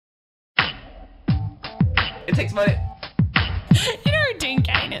It takes money. You know who Dean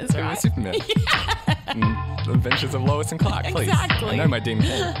Cain is, right? Superman. Yeah. The Adventures of Lois and Clark, please. Exactly. I know my Dean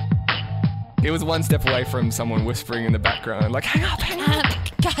Cain. It was one step away from someone whispering in the background, like, hang up,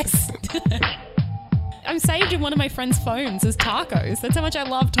 guys. I'm saved in one of my friend's phones as tacos. That's how much I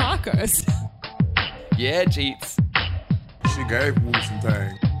love tacos. Yeah, Jeets. She gave me some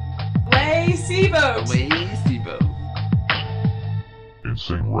things. Way Seaboat.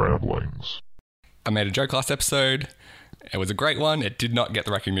 Insane Ramblings. I made a joke last episode. It was a great one. It did not get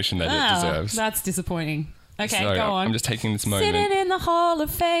the recognition that it deserves. That's disappointing. Okay, So, go on. I'm just taking this moment. Sitting in the Hall of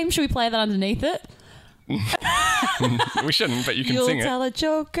Fame. Should we play that underneath it? We shouldn't, but you can You'll sing it. tell a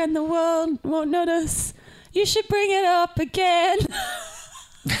joke and the world won't notice. You should bring it up again.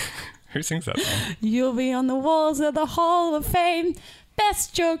 Who sings that song? You'll be on the walls of the Hall of Fame.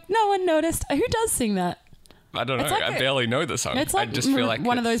 Best joke no one noticed. Who does sing that? I don't know. It's like I barely know the song. It's like I just feel like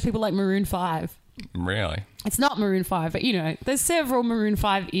one of those people like Maroon 5. Really? It's not Maroon 5, but you know, there's several Maroon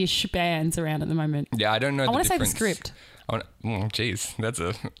 5-ish bands around at the moment. Yeah, I don't know. I want to say the difference. script.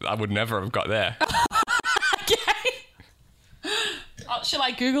 Jeez, I would never have got there. Okay. Shall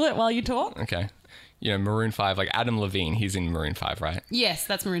I Google it while you talk? Okay. You know, Maroon 5, like Adam Levine, he's in Maroon 5, right? Yes,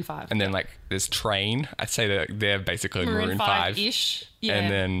 that's Maroon 5. And then like there's Train. I'd say that they're basically Maroon 5. 5-ish. Yeah.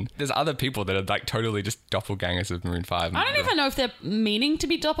 And then there's other people that are like totally just doppelgangers of Maroon 5. I don't even know if they're meaning to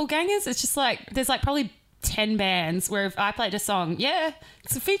be doppelgangers. It's just like, there's like probably 10 bands where if I played a song,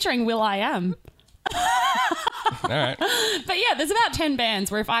 it's featuring will.i.am. All right. But yeah, there's about 10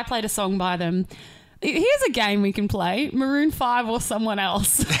 bands where if I played a song by them, here's a game we can play, Maroon 5 or someone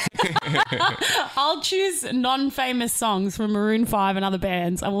else. I'll choose non-famous songs from Maroon 5 and other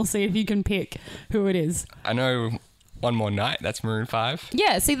bands and we'll see if you can pick who it is. I know One More Night, that's Maroon 5.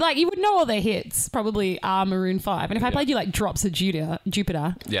 Yeah, see, like, you would know all their hits probably are Maroon 5. And if I played you, like, Drops of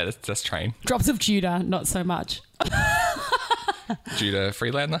Jupiter. Yeah, that's Train. Drops of Judah, not so much. Judah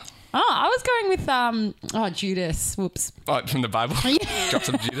Freelander. Oh, I was going with, Judas. Whoops. Oh, from the Bible. Yeah. Drops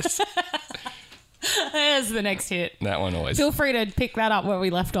of Judas. There's the next hit. That one always. Feel free to pick that up where we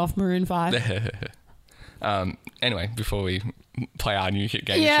left off, Maroon 5. Anyway, before we play our new hit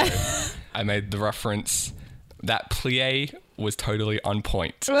game show, I made the reference that plie was totally on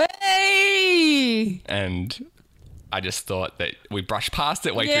point. Hey! And I just thought that we brushed past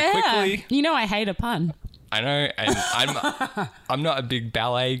it way too quickly. You know I hate a pun. I know, and I'm not a big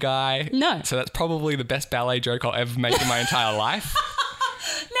ballet guy. No. So that's probably the best ballet joke I'll ever make in my entire life.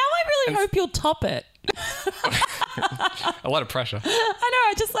 Now I really hope you'll top it. A lot of pressure. I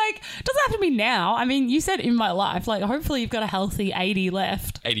know, just like, it doesn't have to be now. I mean, you said in my life, like, hopefully you've got a healthy 80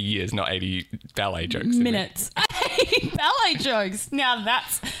 left. 80 years, not 80 ballet jokes. Minutes. 80 ballet jokes. Now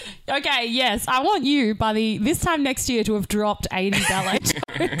that's... Okay, yes, I want you by this time next year to have dropped 80 ballet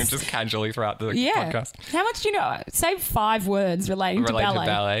jokes. Just casually throughout the podcast. How much do you know? Say 5 words relating to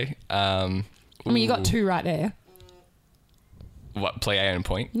ballet. I mean, you got 2 right there. What, plie and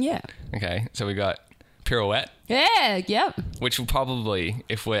point? Yeah. Okay, so we got pirouette. Yeah, yep. Which will probably,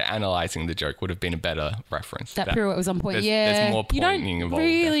 if we're analysing the joke, would have been a better reference. That pirouette was on point. There's more pointing you don't involved.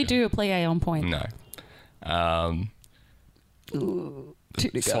 really do a plie on point. No. 2 to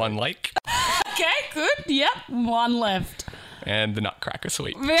go. Swan Lake. Okay, good. Yep, 1 left. And the Nutcracker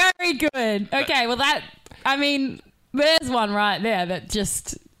Suite. Very good. Okay, well there's one right there that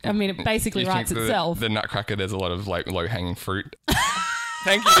just... it basically writes itself. The Nutcracker, there's a lot of like low-hanging fruit.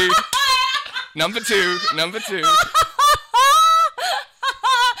 Thank you. Number two.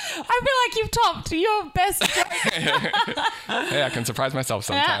 I feel like you've topped your best joke. Hey, I can surprise myself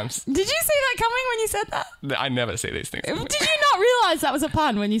sometimes. Did you see that coming when you said that? I never see these things. Did you not realise that was a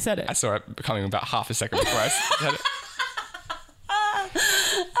pun when you said it? I saw it coming about half a second before I said it.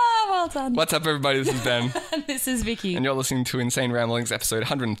 Well done. What's up, everybody? This is Ben. This is Vicki. And you're listening to Insane Ramblings, episode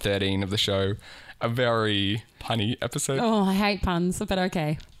 113 of the show. A very punny episode. Oh, I hate puns, but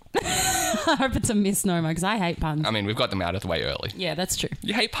okay. I hope it's a misnomer because I hate puns. I mean, we've got them out of the way early. Yeah, that's true.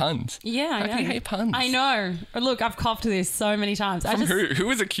 You hate puns. Yeah, I know. How can you hate puns? I know. Look, I've copped this so many times. Who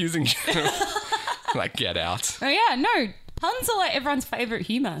is accusing you? Like, get out. Oh, yeah, no. Puns are like everyone's favourite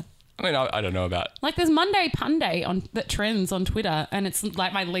humour. I mean, I don't know about... Like, there's Monday Pun Day that trends on Twitter, and it's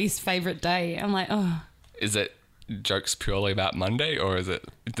like my least favourite day. I'm like, oh. Is it jokes purely about Monday, or is it...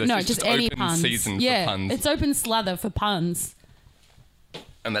 No, just any open puns. season yeah, for puns? It's open slather for puns.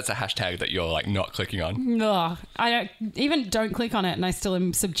 And that's a hashtag that you're like not clicking on. Ugh, I don't click on it, and I still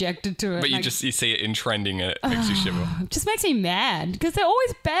am subjected to it. But you see it in trending, and it makes you shiver. It just makes me mad because they're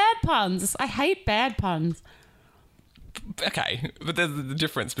always bad puns. I hate bad puns. Okay, but there's the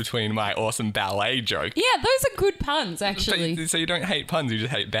difference between my awesome ballet joke. Yeah, those are good puns, actually. So you don't hate puns, you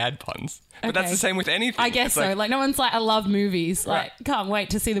just hate bad puns. But that's Okay. the same with anything. I guess It's so. Like, no one's like, I love movies. Right. Like, can't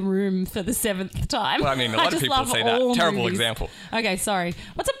wait to see The Room for the 7th time. Well, I mean, a lot of just people love say that. all Terrible movies. example. Okay, sorry.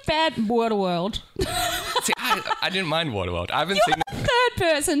 What's a bad Waterworld? See, I didn't mind Waterworld. I haven't seen it. Third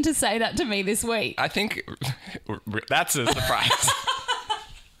person to say that to me this week. I think that's a surprise.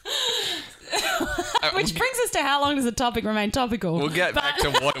 Which brings us to how long does a topic remain topical? We'll get back to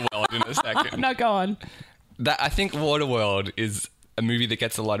Waterworld in a second. No, go on. I think Waterworld is a movie that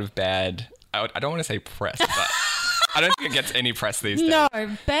gets a lot of bad... I don't want to say press, but I don't think it gets any press these days. No,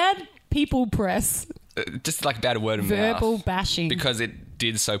 bad people press. Just like bad word of Verbal mouth. bashing. Because it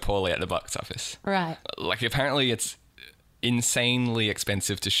did so poorly at the box office. Right. Like, apparently it's insanely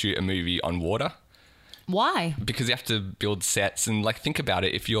expensive to shoot a movie on water. Why? Because you have to build sets and, like, think about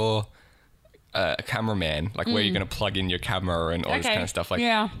it. If you're a cameraman, like, where you're going to plug in your camera and all this Okay. kind of stuff, like,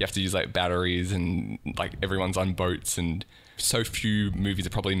 Yeah. you have to use, like, batteries and, like, everyone's on boats, and so few movies are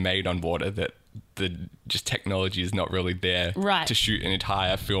probably made on water that the just technology is not really there Right. to shoot an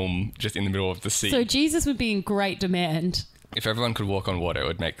entire film just in the middle of the sea. So Jesus would be in great demand. If everyone could walk on water, it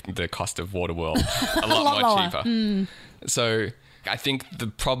would make the cost of Waterworld a lot lot more lower. cheaper. So I think the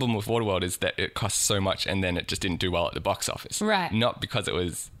problem with Waterworld is that it costs so much and then it just didn't do well at the box office. Right. Not because it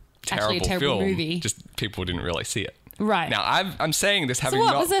was Actually a terrible terrible film, movie. just people didn't really see it. Right. Now, I'm saying this So having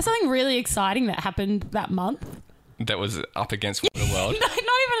what? not... Was there something really exciting that happened that month? that was up against Waterworld. Not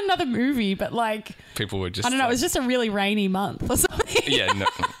even another movie, but like, People were just... I don't know, it like- was just a really rainy month or something. Yeah,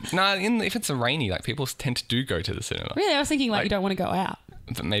 if it's a rainy, like, people tend to do go to the cinema. Really, I was thinking like you don't want to go out.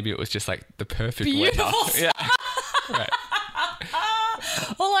 But maybe it was just like the perfect Beautiful weather. Yeah. Right.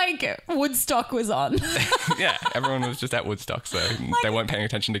 Or like Woodstock was on. Yeah, everyone was just at Woodstock, so they weren't paying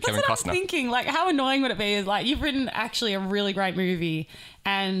attention to Kevin That's what I'm Costner. thinking. Like, how annoying would it be? Is like you've written actually a really great movie,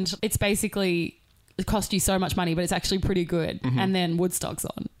 and it's basically it cost you so much money, but it's actually pretty good. And then Woodstock's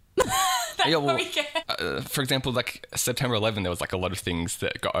on. Yeah, well, we get. for example, like September 11, there was like a lot of things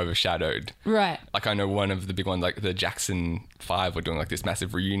that got overshadowed. Right. Like, I know one of the big ones, like the Jackson 5 were doing like this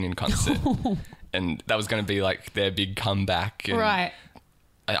massive reunion concert, and that was going to be like their big comeback. And Right.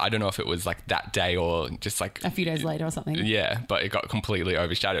 I don't know if it was like that day or just like A few days later or something. Yeah, but it got completely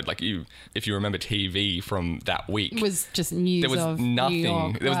overshadowed. Like, if you remember TV from that week, It was just news there was of New nothing.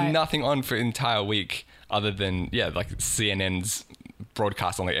 York, There was right. nothing on for an entire week other than like CNN's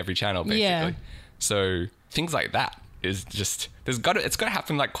broadcast on like every channel, basically. Yeah. So things like that is just it's got to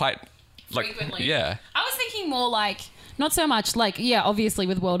happen like quite like Frequently. yeah. I was thinking more like, not so much like, yeah, obviously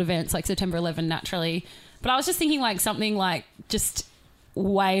with world events like September 11 naturally, but I was just thinking like something like just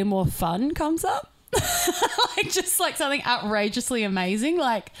way more fun comes up. Like just like something outrageously amazing.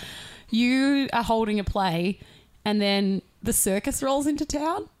 Like you are holding a play and then the circus rolls into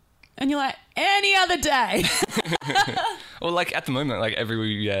town and you're like, any other day. Well, like at the moment, like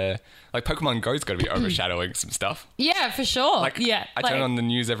every like Pokemon Go's got to be overshadowing some stuff. Yeah, for sure. Like yeah. I turn on the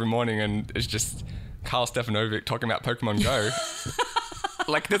news every morning and it's just Carl Stefanovic talking about Pokemon Go.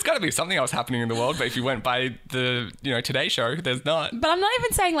 Like, there's got to be something else happening in the world, but if you went by the, Today Show, there's not. But I'm not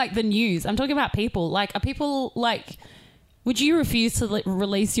even saying like the news. I'm talking about people. Like, are people like, would you refuse to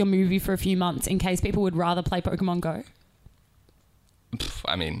release your movie for a few months in case people would rather play Pokemon Go?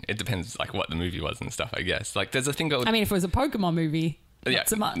 I mean, it depends, like, what the movie was and stuff, I guess. Like, there's a thing called... I mean, if it was a Pokemon movie, not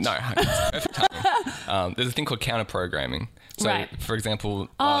so much. No, it's perfect timing. There's a thing called counter-programming. So, Right. for example...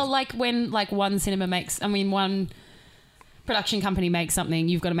 Oh, like when like one production company makes something,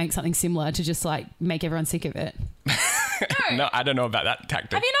 you've got to make something similar to just like make everyone sick of it. no, I don't know about that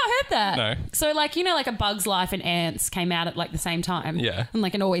tactic. Have you not heard that? No. So like, like A Bug's Life and Ants came out at like the same time. Yeah. And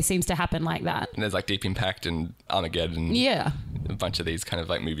like it always seems to happen like that. And there's, like, Deep Impact and Armageddon. Yeah. A bunch of these kind of,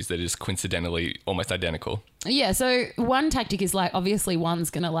 like, movies that are just coincidentally almost identical. Yeah, so one tactic is like, obviously one's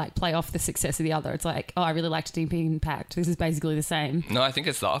going to like play off the success of the other. It's like, oh, I really liked Deep Impact. This is basically the same. No, I think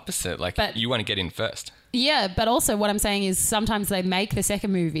it's the opposite. Like, But- you want to get in first. Yeah, but also what I'm saying is sometimes they make the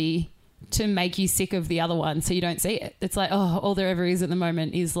second movie to make you sick of the other one so you don't see it. It's like, oh, all there ever is at the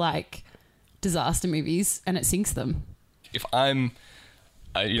moment is like disaster movies and it sinks them. If I'm,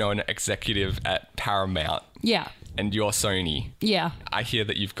 an executive at Paramount Yeah, and you're Sony, yeah. I hear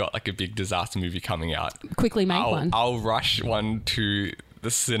that you've got like a big disaster movie coming out. Quickly make one. I'll rush one to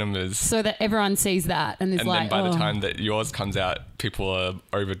the cinemas. So that everyone sees that and is And like, then by oh, the time that yours comes out, people are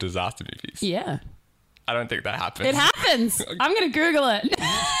over disaster movies. yeah. I don't think that happens. It happens. I'm going to Google it.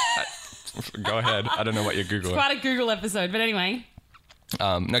 Go ahead. I don't know what you're Googling. Quite a Google episode, but anyway.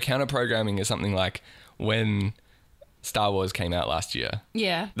 No, counter-programming is something like when Star Wars came out last year.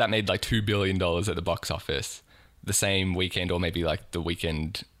 Yeah. That made like $2 billion at the box office. the same weekend or maybe like the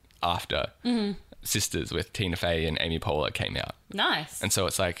weekend after Sisters with Tina Fey and Amy Poehler came out. Nice. And so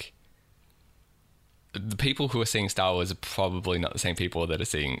it's like the people who are seeing Star Wars are probably not the same people that are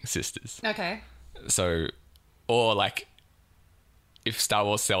seeing Sisters. Okay. So, or like if Star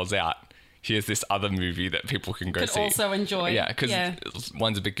Wars sells out, here's this other movie that people can go Could see. also enjoy. Yeah, because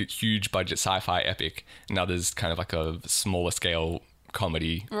one's a big, huge budget sci-fi epic, and other's kind of like a smaller scale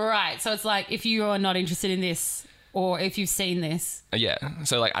comedy. Right. So it's like if you are not interested in this, or if you've seen this. Yeah.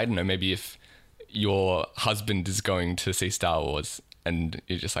 So like, I don't know, maybe if your husband is going to see Star Wars and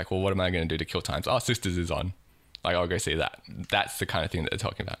you're just like, well, what am I going to do to kill time? Oh, Sisters is on. Like, I'll go see that. That's the kind of thing that they're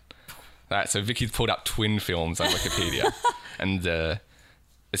talking about. All right. So Vicky's pulled up twin films on Wikipedia and it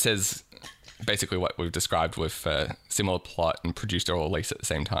says basically what we've described with similar plot and produced or released at the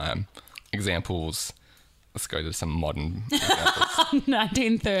same time. Examples. Let's go to some modern examples.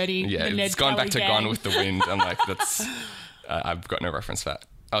 1930. Yeah, the Ned it's gone Kelly back to gang. Gone with the Wind. I'm like, that's... I've got no reference for that.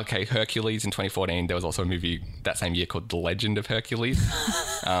 Okay, Hercules in 2014. There was also a movie that same year called The Legend of Hercules.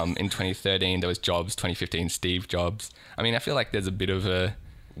 In 2013, there was Jobs. 2015, Steve Jobs. I mean, I feel like there's a bit of a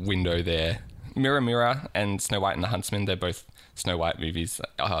window there. Mirror, Mirror and Snow White and the Huntsman, they're both Snow White movies.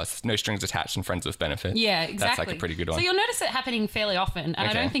 No Strings Attached and Friends with Benefit. Yeah, exactly. That's like a pretty good one. So you'll notice it happening fairly often, and I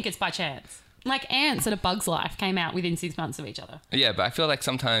Okay. don't think it's by chance. Like Ants and A Bug's Life came out within 6 months of each other. Yeah, but I feel like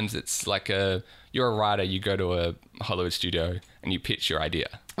sometimes it's like you're a writer, you go to a Hollywood studio and you pitch your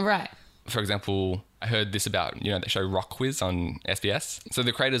idea. Right. For example, I heard this about, the show Rock Quiz on SBS. So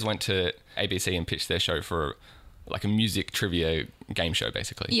the creators went to ABC and pitched their show for like a music trivia game show,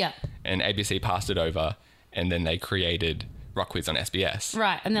 basically. Yeah. And ABC passed it over and then they created Rock Quiz on SBS.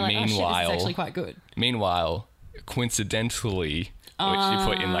 Right. And they're like, oh shit, this is actually quite good. Meanwhile, coincidentally, which you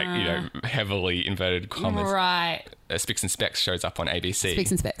put in like, heavily inverted commas, Right. Spicks and Specks shows up on ABC.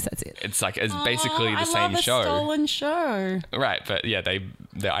 Spicks and Specks, that's it. It's like it's basically the same I love show. a stolen show. Right, but yeah,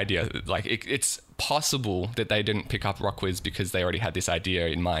 the idea, like, it's possible that they didn't pick up Rock Quiz because they already had this idea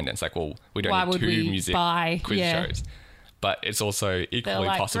in mind. And it's like, well, we don't Why need would two we music buy- quiz yeah. shows. But it's also They're equally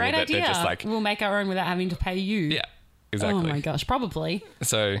like, possible great that idea. they're just like, we'll make our own without having to pay you. yeah, exactly. Oh my gosh, probably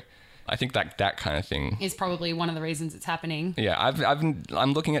So I think that kind of thing. is probably one of the reasons it's happening. Yeah,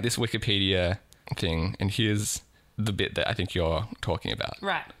 I'm looking at this Wikipedia thing, and here's the bit that I think you're talking about.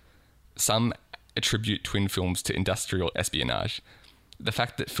 Right. Some attribute twin films to industrial espionage. The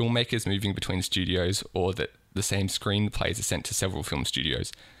fact that filmmakers moving between studios or that the same screenplays are sent to several film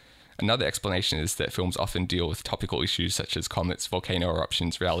studios. Another explanation is that films often deal with topical issues such as comets, volcano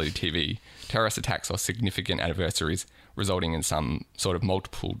eruptions, reality TV, terrorist attacks, or significant anniversaries, resulting in some sort of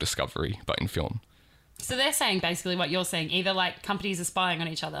multiple discovery, but in film. So they're saying basically what you're saying, either like companies are spying on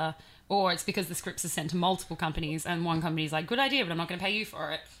each other, or it's because the scripts are sent to multiple companies and one company's like, good idea, but I'm not going to pay you for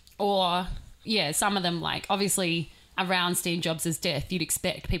it. Or, yeah, some of them, like, obviously around Steve Jobs' death, you'd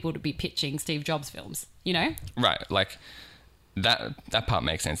expect people to be pitching Steve Jobs films, you know? Right, like that part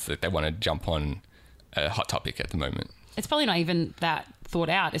makes sense that they want to jump on a hot topic at the moment. It's probably not even that thought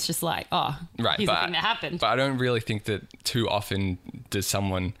out. It's just like, oh, Right, here's the thing that happened. But I don't really think that too often does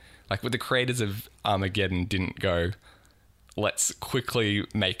someone, like with the creators of Armageddon didn't go, let's quickly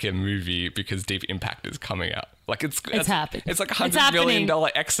make a movie because Deep Impact is coming out. Like it's happened. It's like It's $100 million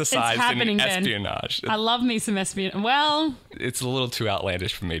happening. exercise It's happening, in Ben. espionage. I love me some espionage. Well, It's a little too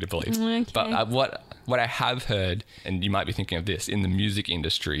outlandish for me to believe. Okay. But what I have heard, and you might be thinking of this, in the music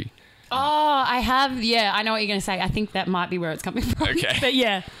industry. oh, I have, yeah, I know what you're going to say. I think that might be where it's coming from. Okay. But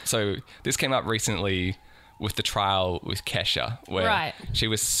yeah. So this came up recently with the trial with Kesha, where Right. she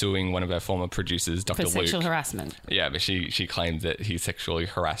was suing one of her former producers, Dr. For Luke. sexual harassment. Yeah, but she claimed that he sexually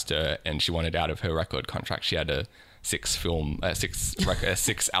harassed her, and she wanted out of her record contract. She had a six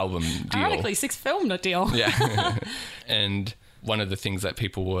album deal. Ironically, 6 film deal. Yeah. And one of the things that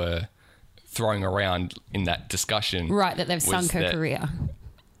people were throwing around in that discussion, Right, that they've was sunk her that career.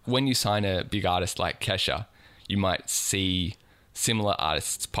 when you sign a big artist like Kesha, you might see similar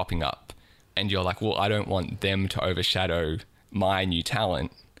artists popping up, and you're like, well, I don't want them to overshadow my new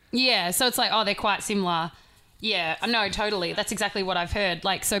talent. Yeah, so it's like, oh, they're quite similar. Yeah, no, totally. That's exactly what I've heard.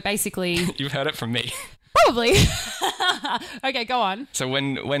 Like, so basically... You've heard it from me. Probably. Okay, go on. So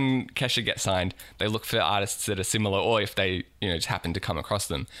when Kesha gets signed, they look for artists that are similar, or if they just happen to come across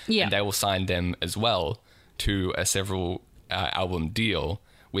them, Yeah. and they will sign them as well to a several album deal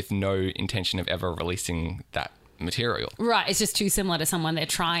with no intention of ever releasing that material. Right, it's just too similar to someone they're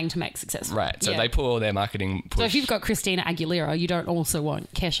trying to make successful. Right. So Yeah. they put all their marketing push. So if you've got Christina Aguilera, you don't also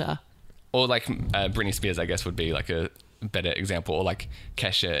want Kesha. Or like Britney Spears, I guess, would be like a better example, or like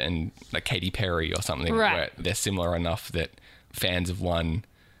Kesha and like Katy Perry or something, Right. where they're similar enough that fans of one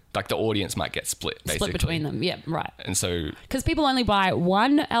like the audience might get split, basically. Split between them. Yeah, right. And so... Because people only buy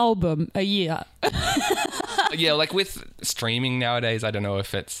one album a year. Yeah, like with streaming nowadays, I don't know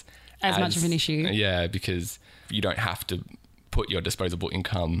if it's... As much of an issue. Yeah, because you don't have to put your disposable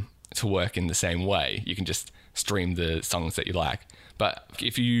income to work in the same way. You can just stream the songs that you like. But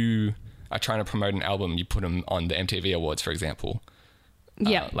if you are trying to promote an album, you put them on the MTV Awards, for example.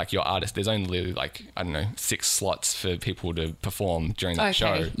 Yeah. Like your artist, there's only like, I don't know, 6 slots for people to perform during that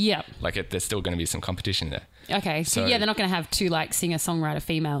show. Yeah. Like there's still going to be some competition there. Okay. So yeah, they're not going to have 2 like singer-songwriter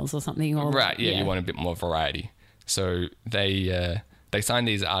females or something. Or, right. Yeah, you want a bit more variety. So they sign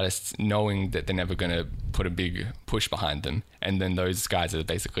these artists knowing that they're never going to put a big push behind them. And then those guys are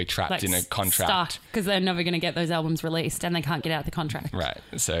basically trapped like in a contract. Because they're never going to get those albums released and they can't get out the contract. Right.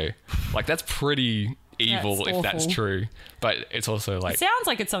 So like that's pretty evil if that's true. But it's also like... It sounds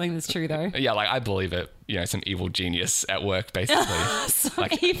like it's something that's true though. Yeah, like I believe it. You know, some evil genius at work, basically. Some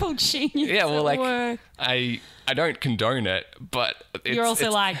like, evil genius yeah, well, at like work. I don't condone it, but you're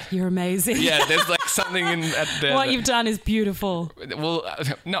also like, you're amazing. Yeah, there's like something in at there. What you've done is beautiful. Well,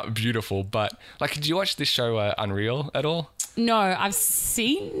 not beautiful, but like, did you watch this show Unreal at all? No, I've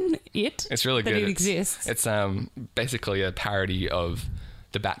seen it. It's really good. It exists. It's basically a parody of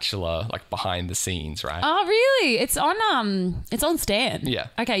The Bachelor, like behind the scenes, right? Oh, really? It's on Stan. Yeah.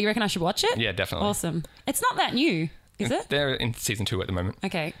 Okay, you reckon I should watch it? Yeah, definitely. Awesome. It's not that new, is it? They're in season 2 at the moment.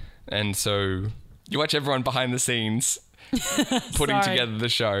 Okay. And so you watch everyone behind the scenes putting together the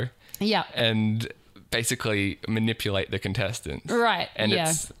show. Yeah. And basically manipulate the contestants. Right. And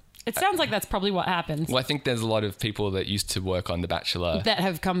yeah. It sounds like that's probably what happens. Well, I think there's a lot of people that used to work on The Bachelor that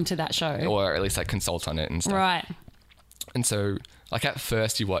have come to that show. Or at least like consult on it and stuff. Right. And so like at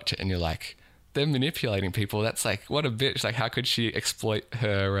first you watch it and you're like, they're manipulating people. That's like, what a bitch. Like, how could she exploit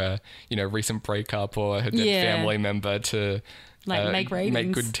her, recent breakup or her dead family member to like make ratings,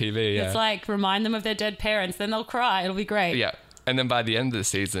 make good TV? Yeah. It's like remind them of their dead parents, then they'll cry. It'll be great. Yeah. And then by the end of the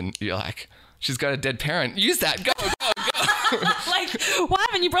season, you're like, she's got a dead parent. Use that. Go. Like, what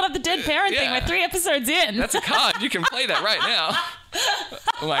happened? You brought up the dead parent thing. We're 3 episodes in. That's a card. You can play that right now.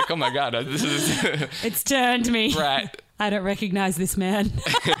 I'm like, oh my God, this is... It's turned me. Right. I don't recognize this man.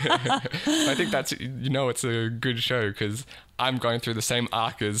 I think that's, it's a good show because I'm going through the same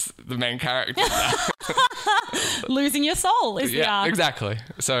arc as the main character. Losing your soul is the arc. Exactly.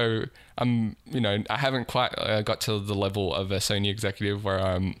 So I haven't quite got to the level of a Sony executive where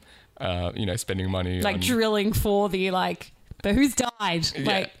I'm, spending money like on... drilling for the but who's died? Yeah.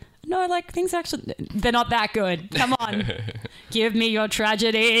 Like, no, like things actually, they're not that good. Come on. Give me your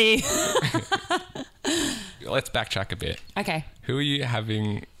tragedy. Let's backtrack a bit. Okay. Who are you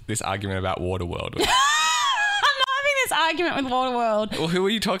having this argument about Waterworld with? I'm not having this argument with Waterworld. Well, who are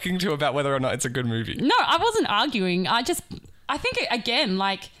you talking to about whether or not it's a good movie? No, I wasn't arguing. I think, again,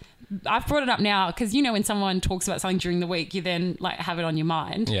 I've brought it up now because, when someone talks about something during the week, you then have it on your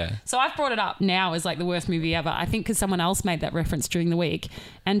mind. Yeah. So I've brought it up now as the worst movie ever. I think because someone else made that reference during the week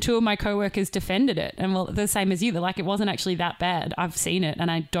and 2 of my coworkers defended it. And well, the same as you. They're like, it wasn't actually that bad. I've seen it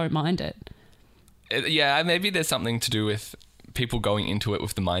and I don't mind it. Yeah, maybe there's something to do with people going into it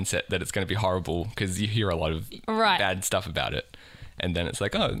with the mindset that it's going to be horrible because you hear a lot of bad stuff about it. And then it's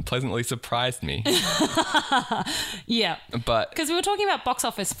like, oh, it pleasantly surprised me. Yeah. But because we were talking about box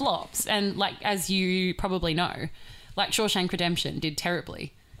office flops and as you probably know, Shawshank Redemption did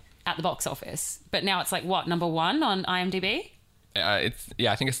terribly at the box office. But now it's number 1 on IMDb? I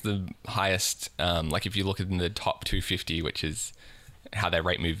think it's the highest, if you look at the top 250, which is how they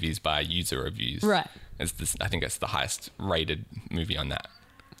rate movies by user reviews. Right. I think it's the highest rated movie on that.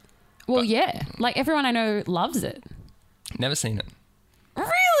 Well, yeah. Everyone I know loves it. Never seen it.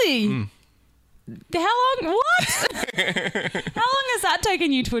 Really? How long? What? How long has that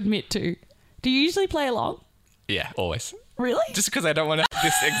taken you to admit to? Do you usually play along? Yeah, always. Really? Just because I don't want to have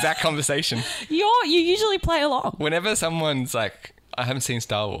this exact conversation. You usually play along. Whenever someone's like, I haven't seen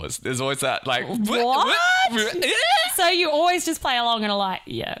Star Wars, there's always that what? So you always just play along and are like,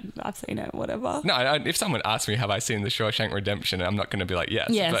 yeah, I've seen it, whatever. No, if someone asks me, have I seen the Shawshank Redemption, I'm not going to be like,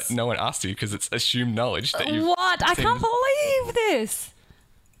 yes. But no one asks you because it's assumed knowledge that you've What? I can't believe this.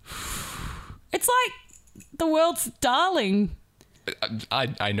 It's like the world's darling.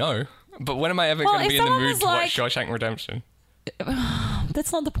 I know, but when am I ever going to be in the mood to watch Shawshank Redemption?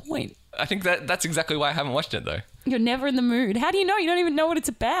 That's not the point. I think that's exactly why I haven't watched it, though. You're never in the mood. How do you know? You don't even know what it's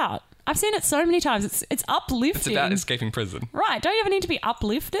about. I've seen it so many times. It's uplifting. It's about escaping prison. Right. Don't you ever need to be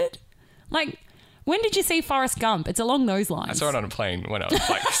uplifted? When did you see Forrest Gump? It's along those lines. I saw it on a plane when I was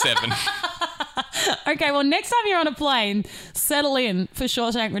 7. Okay, well, next time you're on a plane, settle in for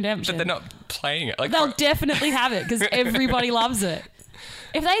Shawshank Redemption. But they're not playing it. They'll definitely have it because everybody loves it.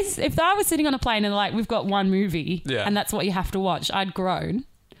 If I was sitting on a plane and like, we've got one movie and that's what you have to watch, I'd groan.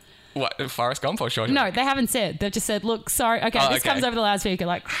 What, Forrest Gump or Shawshank? No, they haven't said. They've just said, look, sorry. Okay, this comes over the loudspeaker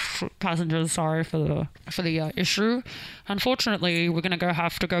like, passengers, sorry for the issue. Unfortunately, we're going to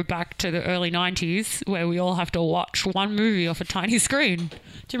have to go back to the early 90s where we all have to watch one movie off a tiny screen. Do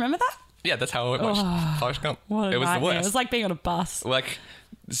you remember that? Yeah, that's how I watched Forrest Gump. It was the worst. It was like being on a bus. Like,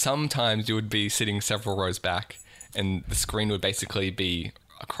 sometimes you would be sitting several rows back and the screen would basically be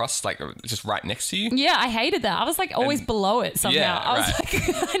across, like, just right next to you. Yeah, I hated that. I was like always below it somehow. Yeah, I was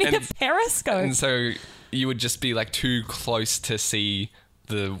like, I need a periscope. And so you would just be like too close to see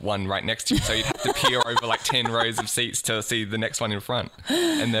the one right next to you. So you'd have to peer over like 10 rows of seats to see the next one in front.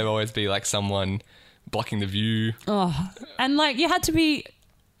 And there'd always be like someone blocking the view. Oh, and like you had to be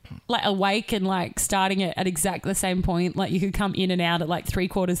like awake and like starting it at exactly the same point. Like you could come in and out at like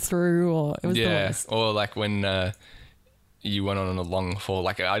 3/4 through, or it was the worst. Or like when you went on a long haul,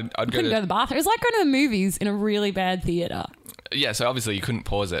 like I'd couldn't go to the bathroom. It was like going to the movies in a really bad theatre. Yeah, so obviously you couldn't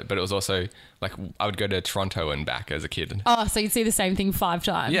pause it, but it was also like I would go to Toronto and back as a kid. Oh, so you'd see the same thing 5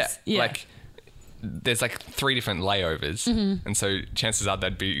 times. Yeah. Like there's like 3 different layovers, and so chances are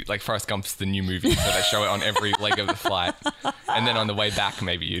they'd be like Forrest Gump's the new movie, so they show it on every leg of the flight, and then on the way back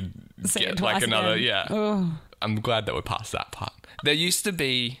maybe you'd get like another. Again. Yeah. Oh. I'm glad that we're past that part. There used to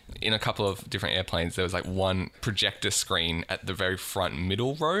be, in a couple of different airplanes, there was like one projector screen at the very front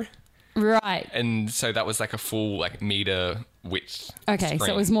middle row. Right. And so that was like a full like meter width. Okay, screen.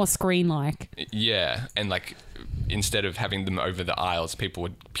 so it was more screen-like. Yeah, and like instead of having them over the aisles, people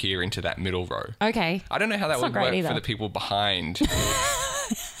would peer into that middle row. Okay. I don't know how that would work either. for the people behind.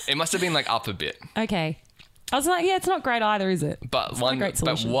 It must have been like up a bit. Okay. I was like, yeah, it's not great either, is it? But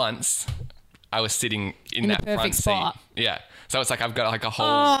once I was sitting in that the perfect front spot. seat. Yeah. So it's like I've got like a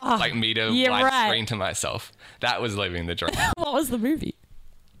whole like meter wide screen to myself. That was living the dream. What was the movie?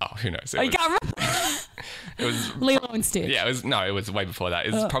 Oh, who knows? You can't remember? It was Lilo and Stitch. Yeah, it was way before that.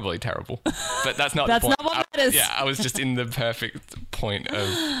 It was probably terrible. But that's not That's the point. not what matters. Yeah, I was just in the perfect point of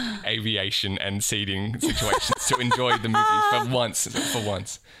aviation and seating situations to enjoy the movie for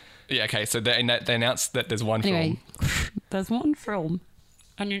once. Yeah, okay, so they announced that there's one film. There's one film.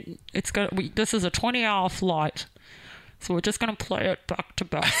 And this is a 20-hour flight. So we're just going to play it back to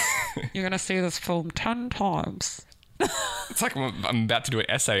back. You're going to see this film 10 times. It's like I'm about to do an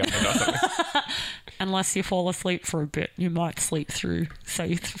essay on it or something. Unless you fall asleep for a bit, you might sleep through,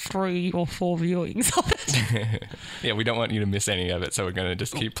 say, 3 or 4 viewings of it. Yeah, we don't want you to miss any of it, so we're going to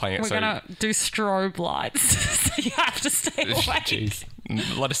just keep playing it. We're going to do strobe lights, so you have to stay awake. Jeez,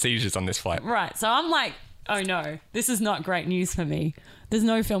 a lot of seizures on this flight. Right, so I'm like, oh no, this is not great news for me. There's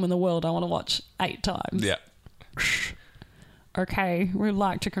no film in the world I want to watch 8 times. Yeah. Okay, we'd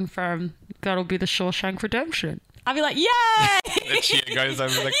like to confirm that'll be the Shawshank Redemption. I'll be like, yay! The cheer goes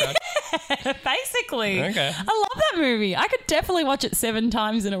over the crowd. Yeah, basically. Okay. I love that movie. I could definitely watch it 7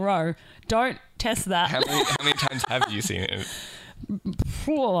 times in a row. Don't test that. How many times have you seen it?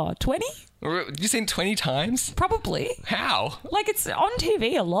 20? You've seen 20 times? Probably. How? Like, it's on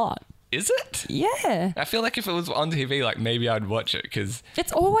TV a lot. Is it? Yeah. I feel like if it was on TV, like maybe I'd watch it because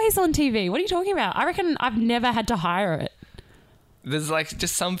It's always on TV. What are you talking about? I reckon I've never had to hire it. there's like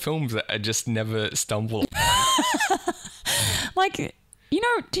just some films that I just never stumble. Like, do you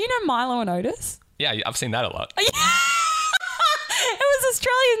know Milo and Otis? Yeah, I've seen that a lot. It was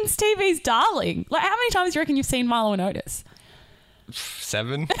Australians TV's darling. Like, how many times do you reckon you've seen Milo and Otis?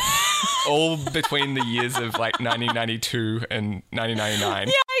 7. All between the years of like 1992 and 1999.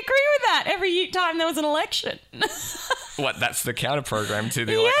 Yeah, I agree with that. Every time there was an election. What, that's the counter program to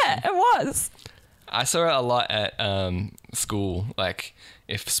the election? Yeah, it was. I saw it a lot at school, like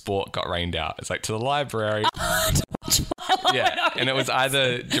if sport got rained out. It's like to the library. To watch Milo Yeah, and and it was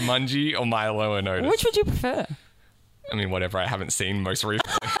either Jumanji or Milo and Otis. Which would you prefer? I mean, whatever I haven't seen most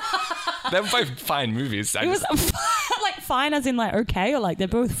recently. They're both fine movies. It was like fine as in like okay, or like they're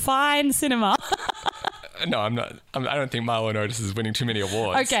both fine cinema. No, I'm not. I don't think Milo and Otis is winning too many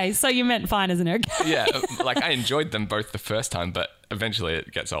awards. Okay, so you meant fine as in okay. Yeah, like I enjoyed them both the first time, but eventually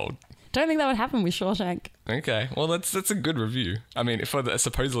it gets old. Don't think that would happen with Shawshank. Okay, well that's a good review. I mean, for the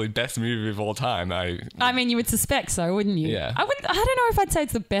supposedly best movie of all time, I mean, you would suspect so, wouldn't you? Yeah. I don't know if I'd say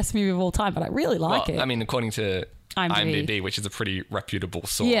it's the best movie of all time, but I really like it. I mean, according to IMDb. IMDb, which is a pretty reputable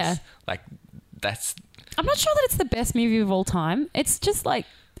source. Yeah. Like that's. I'm not sure that it's the best movie of all time. It's just like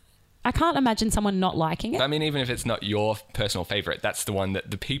I can't imagine someone not liking it. I mean, even if it's not your personal favorite, that's the one that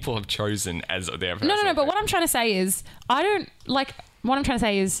the people have chosen as their personal No. But favorite. what I'm trying to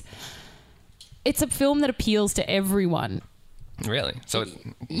say is, it's a film that appeals to everyone. Really? So,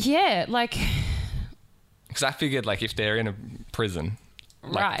 Yeah, like because I figured like if they're in a prison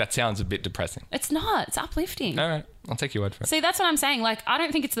Like, Right. that sounds a bit depressing. It's not. It's uplifting. All right, I'll take your word for it. See, that's what I'm saying. Like, I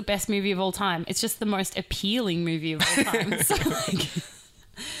don't think it's the best movie of all time. It's just the most appealing movie of all time. So, like,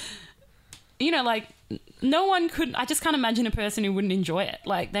 you know, like, no one could... I just can't imagine a person who wouldn't enjoy it.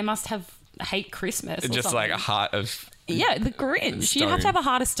 Like, they must hate Christmas or Just something. like a heart of... Yeah, the Grinch. Stone. You'd have to have a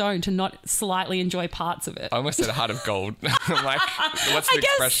heart of stone to not slightly enjoy parts of it. I almost said a heart of gold. I'm like, what's the I guess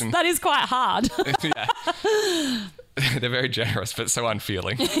expression? that is quite hard. Yeah. They're very generous, but so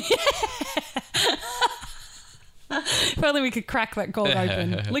unfeeling. If only we could crack that gold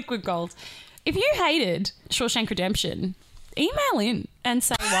open. Liquid gold. If you hated Shawshank Redemption, email in and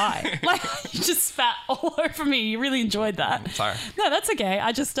say why. Like, you just spat all over me. You really enjoyed that. Sorry. No, that's okay.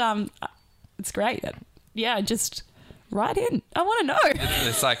 I just, it's great. Yeah, just write in. I want to know.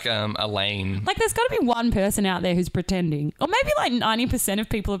 It's like Elaine. Like, there's got to be one person out there who's pretending. Or maybe like 90% of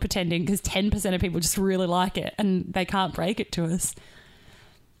people are pretending because 10% of people just really like it and they can't break it to us.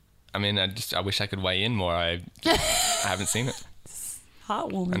 I mean, I wish I could weigh in more. I haven't seen it.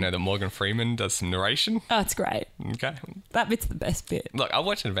 Heartwarming. I know that Morgan Freeman does some narration. Oh, it's great. Okay. That bit's the best bit. Look, I'll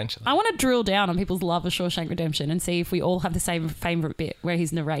watch it eventually. I want to drill down on people's love of Shawshank Redemption and see if we all have the same favourite bit where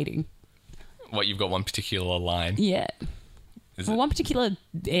he's narrating. What, you've got one particular line? Yeah. Well, one particular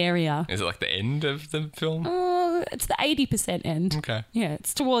area. Is it like the end of the film? Oh, it's the 80% end. Okay. Yeah,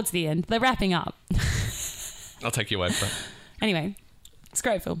 it's towards the end. They're wrapping up. I'll take your word for it. Anyway, it's a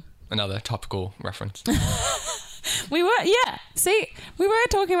great film. Another topical reference. We were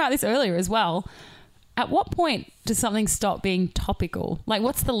talking about this earlier as well. At what point does something stop being topical? Like,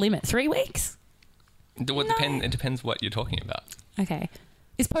 what's the limit? 3 weeks? It depends what you're talking about. Okay.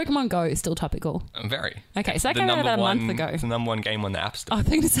 Is Pokemon Go still topical? Very. Okay, so that The came out number about a month one- ago. It's the number one game on the App Store. I was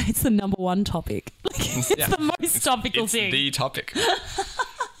going to say it's the number one topic. Like, it's Yeah. the most topical It's thing. the topic.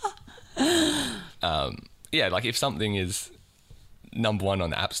 Yeah, like if something is number one on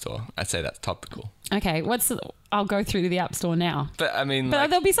the App Store, I'd say that's topical. Okay, I'll go through the App Store now. But I mean, But like,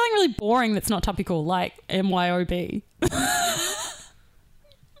 there'll be something really boring that's not topical, like MYOB.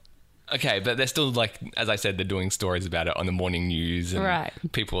 okay, but they're still like, as I said, they're doing stories about it on the morning news, and Right.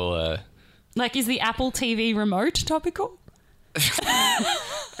 people are. Like, is the Apple TV remote topical?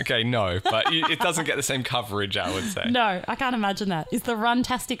 Okay, no, but it doesn't get the same coverage, I would say. No, I can't imagine that. Is the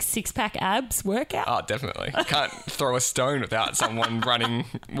Runtastic six-pack abs workout? Oh, definitely. Can't throw a stone without someone running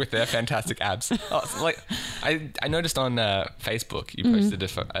with their fantastic abs. Oh, it's like I noticed on Facebook, you posted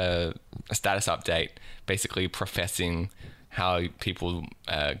a status update basically professing how people,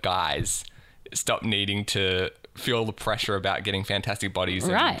 guys, stop needing to feel the pressure about getting fantastic bodies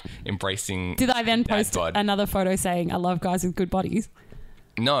Right. and embracing Did I then dad post bod. another photo saying, I love guys with good bodies?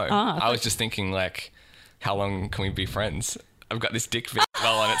 No, Ah, I was just thinking, like, how long can we be friends? I've got this dick pic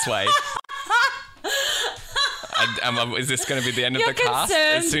well on its way. Is this going to be the end of You're the cast?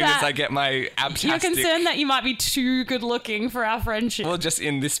 concerned As soon as that- I get my abtastic... You're concerned that you might be too good looking for our friendship. Well, just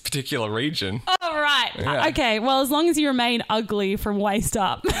in this particular region. Oh, right. Yeah. Okay, well, as long as you remain ugly from waist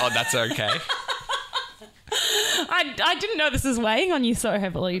up. Oh, that's okay. I didn't know this was weighing on you so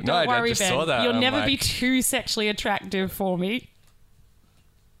heavily. Don't I worry, just Ben. saw that. You'll I'm never be like- too sexually attractive for me.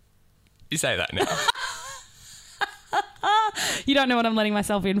 You say that now. You don't know what I'm letting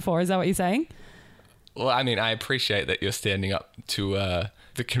myself in for. Is that what you're saying? Well, I mean, I appreciate that you're standing up to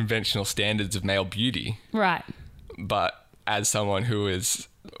the conventional standards of male beauty, Right. but as someone who is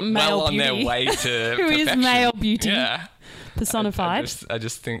Male well on beauty. their way to Who is perfection, male beauty. yeah, Personified. I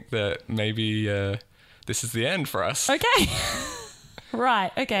just think that maybe this is the end for us. Okay.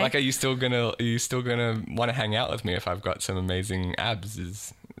 Right. Okay. Like, are you still gonna want to hang out with me if I've got some amazing abs?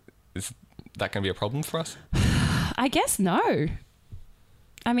 Is that gonna be a problem for us? I guess no.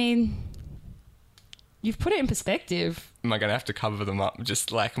 I mean, you've put it in perspective. Am I gonna have to cover them up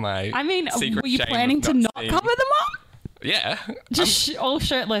just like my? I mean, secret were you shame planning of to not seeing- cover them up? Yeah. Just all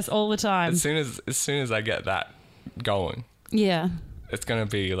shirtless all the time. As soon as I get that going, Yeah. it's gonna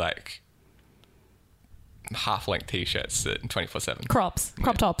be like half-length t-shirts 24/7. Crop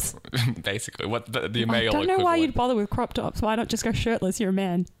tops. Basically, what the I male don't know why you'd equivalent. bother with crop tops. Why not just go shirtless? You're a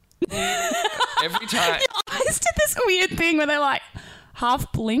man. Every time. I just did this weird thing where they're like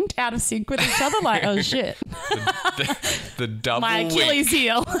half blinked out of sync with each other. Like, oh shit, the double my wink. Achilles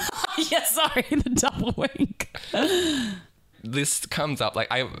heel. Yeah, sorry, the double wink. This comes up like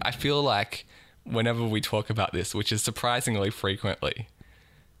I feel like whenever we talk about this, which is surprisingly frequently,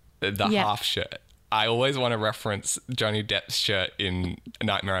 the Yeah. half shirt. I always want to reference Johnny Depp's shirt in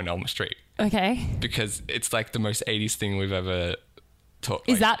Nightmare on Elm Street Okay, because it's like the most 80s thing we've ever talked.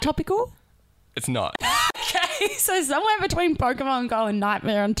 is that topical? It's not. Okay. So somewhere between Pokemon Go and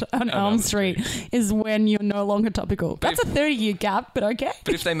Nightmare on Elm Street is when you're no longer topical. That's a 30-year gap, but okay.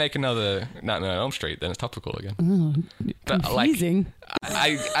 But if they make another Nightmare on Elm Street, then it's topical again. But Confusing.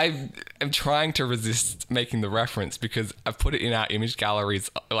 I am trying to resist making the reference because I've put it in our image galleries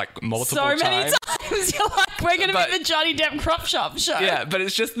like multiple So times. many times you're like, we're going to be the Johnny Depp crop shop show. Yeah, but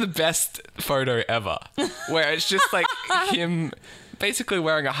it's just the best photo ever, where it's just like him basically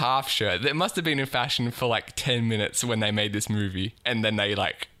wearing a half shirt that must have been in fashion for like 10 minutes when they made this movie, and then they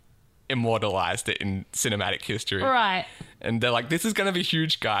like immortalized it in cinematic history. Right. And they're like, this is going to be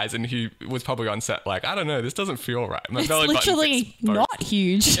huge, guys. And he was probably on set like, I don't know, this doesn't feel right. My It's belly button's literally exposed. not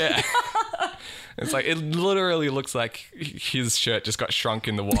huge. Yeah. It's like, it literally looks like his shirt just got shrunk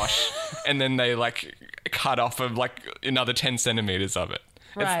in the wash and then they like cut off of like another 10 centimeters of it.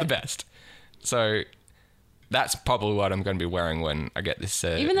 It's Right. the best. So that's probably what I'm going to be wearing when I get this.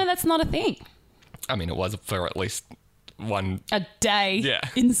 Even though that's not a thing. I mean, it was for at least one. A day Yeah.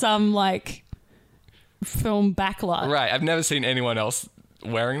 in some like film backlot. Right. I've never seen anyone else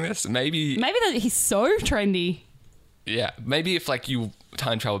wearing this. Maybe Maybe that he's so trendy. Yeah, maybe if like you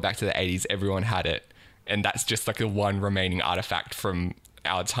time travel back to the 80s, everyone had it, and that's just like the one remaining artifact from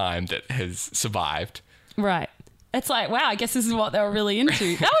our time that has survived. Right. It's like, wow, I guess this is what they were really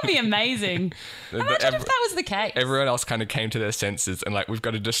into. That would be amazing. Imagine if that was the case. Everyone else kind of came to their senses and like, we've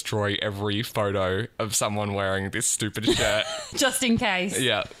got to destroy every photo of someone wearing this stupid shirt. Just in case.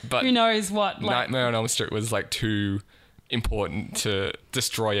 Yeah, but Who knows what? Like, Nightmare on Elm Street was like too important to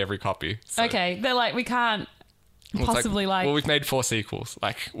destroy every copy. So okay, they're like, we can't it's possibly like well, we've made 4 sequels.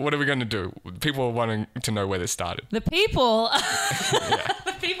 Like, what are we going to do? People are wanting to know where this started. the people.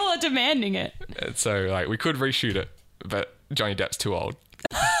 The people are demanding it. So like, we could reshoot it, but Johnny Depp's too old.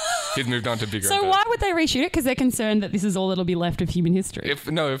 He's moved on to bigger. So and why would they reshoot it? Because they're concerned that this is all that'll be left of human history. If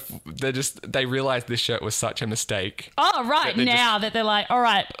they realized this shirt was such a mistake. Oh, right. They Now that they're like, all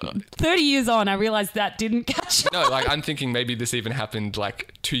right, 30 years on, I realized that didn't catch on. No, like I'm thinking maybe this even happened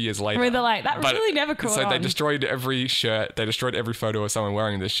like 2 years later. Where they're like, that But- really never caught So they on. destroyed every shirt. They destroyed every photo of someone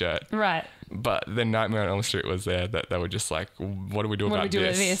wearing this shirt. Right. But then Nightmare on Elm Street was there. That they were just like, what do we do What do about we do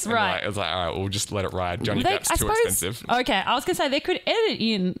with this? this? And Right. like, it was like, all right, we'll just let it ride. Johnny They- Depp's I too suppose- expensive. Okay, I was going to say they could edit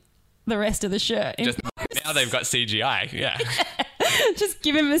in the rest of the shirt. Just now they've got CGI. Yeah, Just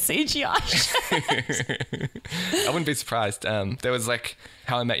give him a CGI shirt. I wouldn't be surprised. There was like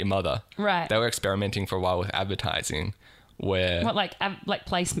How I Met Your Mother. Right. They were experimenting for a while with advertising, where What, like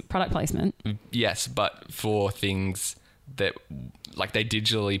product placement? yes, but for things that like they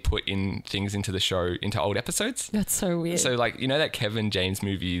digitally put in things into the show into old episodes. That's so weird. So like, you know that Kevin James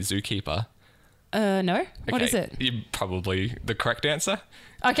movie Zookeeper? No. What is Okay, it? You're probably the correct answer.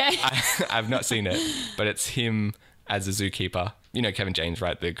 Okay. I've not seen it, but it's him as a zookeeper. You know Kevin James,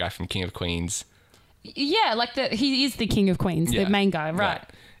 right? The guy from King of Queens. Yeah, like he is the King of Queens, Yeah, the main guy, right?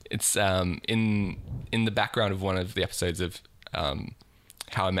 It's in the background of one of the episodes of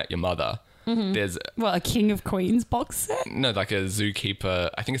How I Met Your Mother. Mm-hmm. There's Well, a King of Queens box set? no like a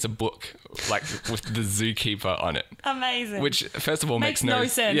zookeeper. I think it's a book like with the zookeeper on it. Amazing. Which first of all makes makes no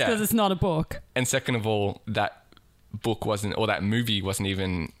sense yeah. because it's not a book And second of all, that book wasn't, or that movie wasn't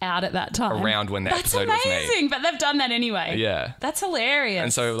even out at that time. around when that That's episode was made. amazing, but they've done that anyway. Yeah. That's hilarious.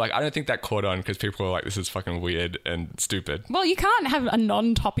 And so, like, I don't think that caught on because people were like, this is fucking weird and stupid. Well, you can't have a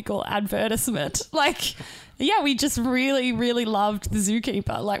non-topical advertisement. Like, yeah, we just really, really loved the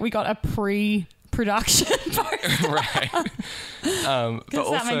Zookeeper. Like, we got a pre-production poster. Right. But Because that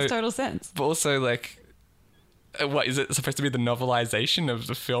also, makes total sense. but also, like, what is it supposed to be the novelisation of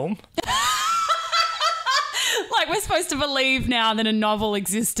the film? Like, we're supposed to believe now that a novel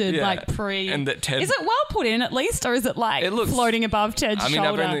existed, Yeah. like, pre... And that Ted- Is it well put in, at least? Or is it, like, It looks- floating above Ted's I mean, I've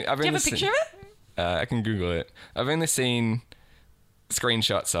shoulder? only Do you have a seen- picture of it? I can Google it. I've only seen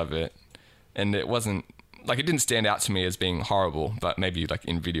screenshots of it, and it wasn't like it didn't stand out to me as being horrible. But maybe like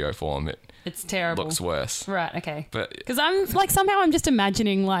in video form, it It's terrible. looks worse. Right, okay. But Because I'm, like, somehow I'm just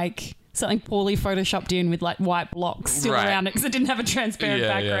imagining, like, something poorly photoshopped in with, like, white blocks still Right. around it because it didn't have a transparent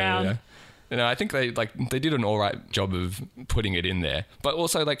background. Yeah. You know, I think they did an all right job of putting it in there. But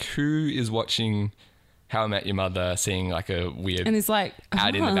also, like, who is watching How I Met Your Mother, seeing like a weird And it's like,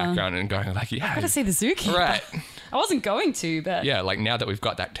 ad in the background and going like, yeah, I've got to see the Zookeeper. right. I wasn't going to, but Yeah, like now that we've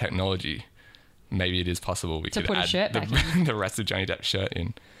got that technology, maybe it is possible we To could put a add shirt back the rest of Johnny Depp's shirt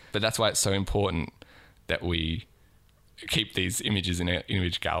in. But that's why it's so important that we keep these images in our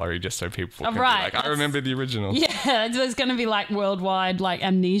image gallery just so people can right, be like, I that's- remember the original. yeah, there's going to be like worldwide like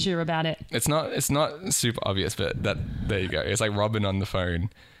amnesia about it. It's not super obvious, but there you go. It's like Robin on the phone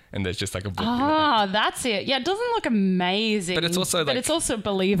and there's just like a book. Ah, that's it. Yeah, it doesn't look amazing. But it's also but like- it's also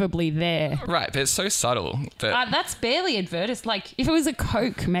believably there. Right, but it's so subtle that That's barely advertised. Like, if it was a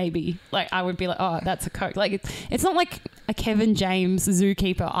Coke, maybe, like, I would be like, oh, that's a Coke. Like, it's not like a Kevin James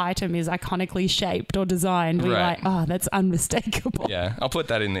Zookeeper item is iconically shaped or designed. We're Right. like, oh, that's unmistakable. yeah, I'll put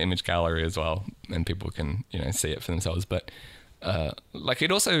that in the image gallery as well, and people can see it for themselves. But like,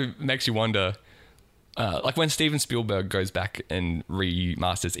 it also makes you wonder, like when Steven Spielberg goes back and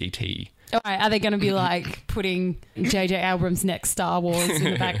remasters E.T. All right, are they going to be like putting J.J. Abrams' next Star Wars in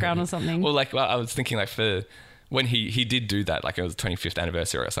the background or something? Well, like I was thinking, like for when he did do that, like it was the 25th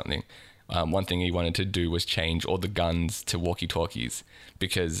anniversary or something. One thing he wanted to do was change all the guns to walkie-talkies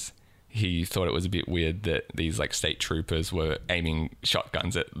because he thought it was a bit weird that these like state troopers were aiming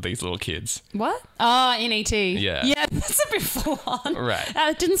shotguns at these little kids. What? Oh, in E.T. Yeah. Yeah, that's a bit full on. Right.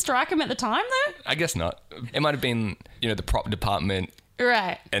 It didn't strike him at the time, though? I guess not. It might have been, the prop department,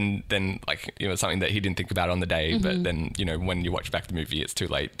 Right. and then like something that he didn't think about on the day, but then when you watch back the movie, it's too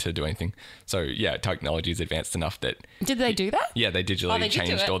late to do anything. So yeah, technology is advanced enough that Did they do that? yeah, they digitally they did do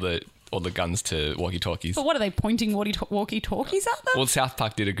changed it. all the guns to walkie-talkies. But what are they pointing walkie-talkies at them? Well, South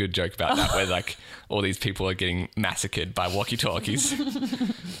Park did a good joke about that, where like all these people are getting massacred by walkie-talkies.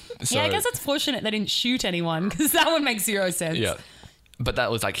 So, yeah, I guess it's fortunate they didn't shoot anyone because that would make zero sense. yeah. But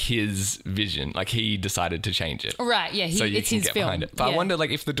that was like his vision. Like he decided to change it. Right, yeah, So you it's can his get film. behind it. But I Yeah. wonder, like,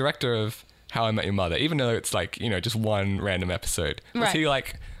 if the director of How I Met Your Mother, even though it's like, just one random episode, was Right. he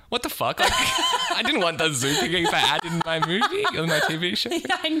like, what the fuck? Like, I didn't want the Zookeeper ad in my movie or my TV show.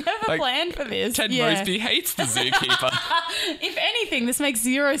 Yeah, I never Like, planned for this. Ted yeah. Mosby hates the Zookeeper. If anything, this makes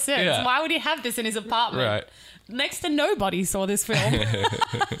zero sense. Yeah. Why would he have this in his apartment? Right. Next to nobody saw this film.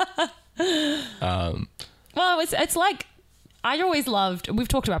 Well, it's like, I always loved, we've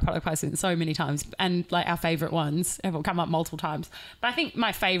talked about product placement so many times, and like our favourite ones have come up multiple times. But I think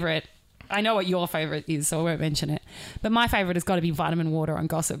my favourite, I know what your favourite is, so I won't mention it. But my favourite has got to be vitamin water on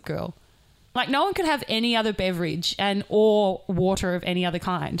Gossip Girl. Like, no one could have any other beverage or water of any other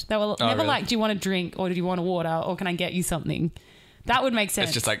kind. They were never really? like, do you want a drink or do you want a water or can I get you something? That would make sense.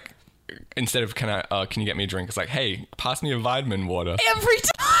 It's just like, instead of can you get me a drink? It's like, hey, pass me a vitamin water. every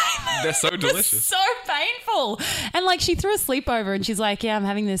time. They're so It was delicious. so painful. And like, she threw a sleepover and she's like, yeah, I'm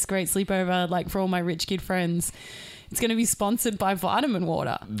having this great sleepover like for all my rich kid friends. It's going to be sponsored by vitamin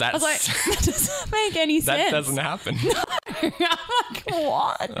water. I was like, that doesn't make any sense. That doesn't happen. I'm like,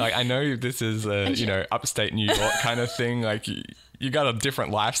 what? Like, I know this is a, upstate New York kind of thing. Like, you got a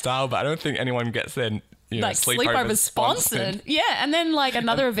different lifestyle, but I don't think anyone gets their, Like sleepover sponsored. Yeah. And then like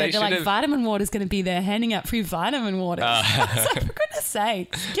another event, They they're like, should've- vitamin water's going to be there handing out free vitamin water. I was like, for goodness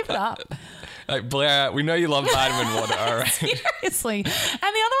sake, give it up. Like, Blair, we know you love vitamin water, all right? Seriously. And the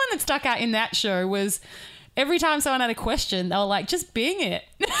other one that stuck out in that show was every time someone had a question, they were like, just Bing it.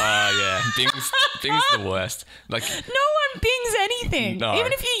 Yeah. Bing's the worst. Like, No one Bings anything. No.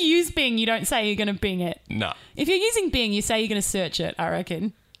 Even if you use Bing, you don't say you're going to Bing it. no. If you're using Bing, you say you're going to search it, I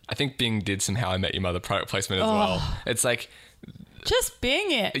reckon. I think Bing did some How I Met Your Mother product placement as well. It's like, Just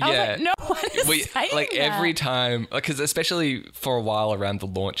Bing it. I was yeah. like, no one is saying like that. every time, because especially for a while around the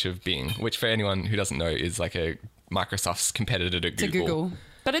launch of Bing, which for anyone who doesn't know is like a Microsoft's competitor to To Google. Google.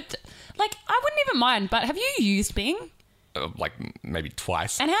 But it, like, I wouldn't even mind, but have you used Bing? Like maybe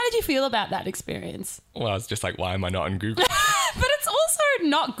twice. And how did you feel about that experience? Well, I was just like, why am I not on Google? But it's also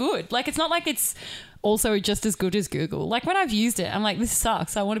not good. Like, it's not like it's also just as good as Google. Like, when I've used it, I'm like, this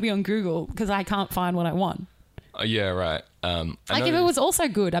sucks. I want to be on Google because I can't find what I want. Yeah, right. I Like, know- if it was also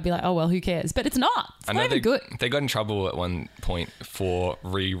good, I'd be like, oh, well, who cares? But it's not. It's I not know even good. they got in trouble at one point for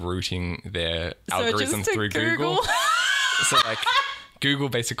rerouting their Searches algorithms to through Google. So like Google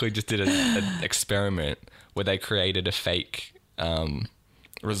basically just did an experiment where they created a fake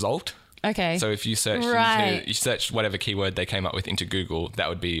result. Okay. So if you searched Right. you searched whatever keyword they came up with into Google, that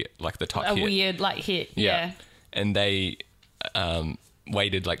would be like the top a hit. weird, like, hit. Yeah. And they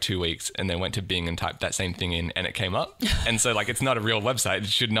waited like 2 weeks and then went to Bing and typed that same thing in and it came up. And so like it's not a real website. It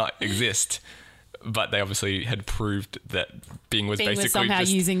should not exist. But they obviously had proved that Bing was Bing basically was somehow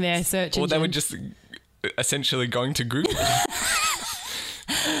just, using their search well, engine. they were just essentially going to Google.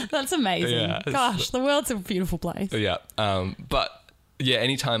 That's amazing. Yeah, it's- Gosh, the world's a beautiful place. Yeah. But yeah,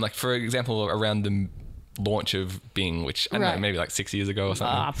 anytime, like for example, around the launch of Bing, which I don't Right. know, maybe like 6 years ago or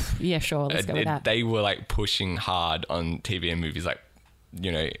something. Yeah, sure. Let's go with that. They were like pushing hard on TV and movies, like,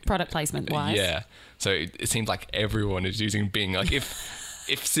 Product Product placement wise. yeah. So it seems like everyone is using Bing. Like if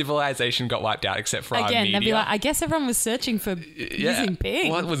if civilization got wiped out except for our Again, media. they'd be like, I guess everyone was searching for using Bing.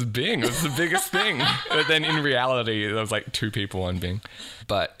 What was Bing? It was the biggest thing. But then in reality, there was like 2 people on Bing.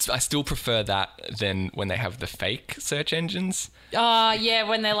 But I still prefer that than when they have the fake search engines. Oh, yeah,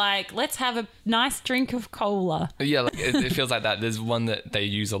 when they're like, let's have a nice drink of cola. Yeah, like it feels like that. There's one that they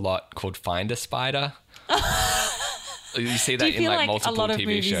use a lot called Find a Spider. You see that Do you in feel like like multiple a lot of TV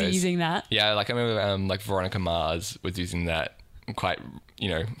movies shows. are using that? Yeah, like I remember like Veronica Mars was using that quite,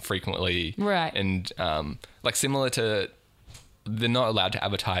 frequently. Right. And like similar to, they're not allowed to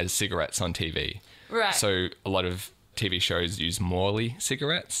advertise cigarettes on TV. Right. So a lot of TV shows use Morley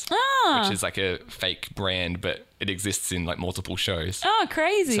cigarettes, which is like a fake brand, but it exists in like multiple shows. Oh,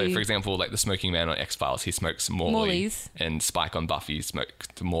 crazy. So, for example, like the Smoking Man on X-Files, he smokes Morley. Morleys. And Spike on Buffy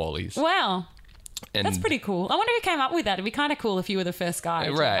smoked Morleys. Wow. And That's pretty cool. I wonder who came up with that. It'd be kind of cool if you were the first guy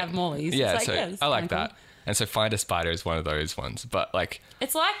to have Morleys. Yeah, It's so it's I like kinda that. cool. And so Find a Spider is one of those ones. But like,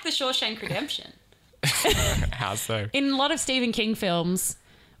 It's like the Shawshank Redemption. how so? In a lot of Stephen King films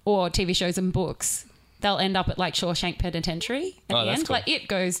or TV shows and books, they'll end up at like Shawshank Penitentiary at the that's end. cool. Like it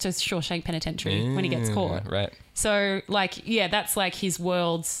goes to Shawshank Penitentiary when he gets caught. Right. So like, yeah, that's like his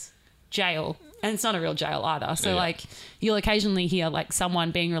world's jail. And it's not a real jail either. So Yeah. like you'll occasionally hear like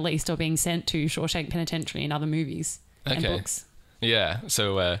someone being released or being sent to Shawshank Penitentiary in other movies and Okay. books. Yeah.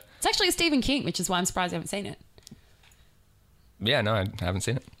 So, It's actually a Stephen King, which is why I'm surprised I haven't seen it. yeah, no, I haven't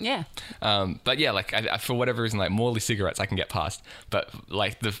seen it. Yeah. But yeah, like I, for whatever reason, like Morley cigarettes I can get past, but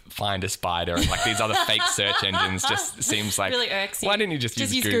like the Find a Spider and like these other fake search engines just seems like Really irks you. Why didn't you just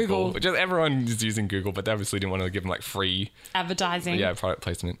use Google? Google. Just everyone is using Google, but they obviously didn't want to give them like free Advertising. product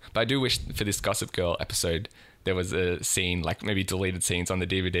placement. But I do wish for this Gossip Girl episode there was a scene, like maybe deleted scenes on the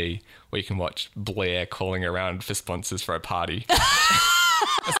DVD where you can watch Blair calling around for sponsors for a party.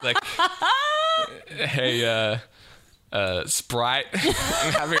 It's like, hey, Sprite,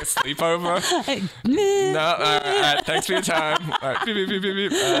 I'm having a sleepover. No, all right, thanks for your time. All right, beep, beep, beep, beep,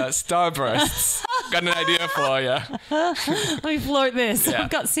 beep. Starbursts. Got an idea for you. Let me float this. Yeah. I've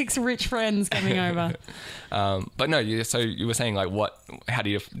got 6 rich friends coming over. But no, so you were saying like how do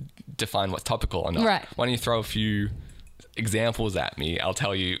you define what's topical or not? Right. Why don't you throw a few examples at me? I'll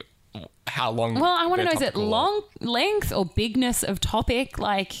tell you how long. Well, I want to they're know, is it topical. long length or bigness of topic?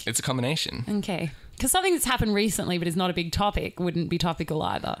 Like, It's a combination. okay. Because something that's happened recently but is not a big topic wouldn't be topical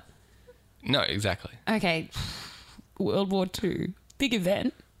either. No, exactly. Okay. World War II. Big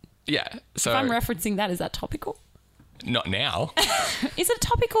event. Yeah. So If I'm referencing that, is that topical? not now. Is it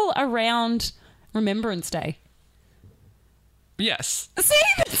topical around Remembrance Day? Yes. See,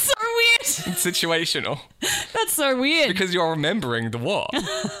 that's so weird. It's situational That's so weird. because you're remembering the war.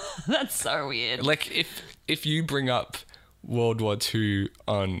 That's so weird. Like if you bring up World War II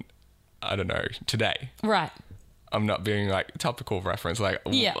on, I don't know, today, Right. I'm not being like topical reference. Like,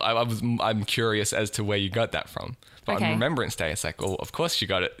 Yeah. I'm curious as to where you got that from. But Okay. on Remembrance Day, it's like, well, of course she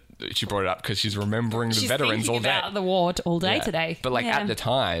got it. She brought it up because she's remembering the She's veterans thinking all day. about the war all day Yeah. today. But like Yeah. at the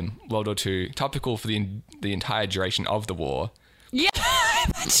time, World War II, topical for the entire duration of the war. Yeah,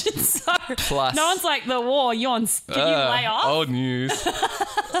 that's just so. Plus- no one's like the war. Can you lay off? Old news.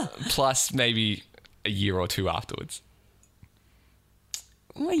 Plus maybe a year or two afterwards.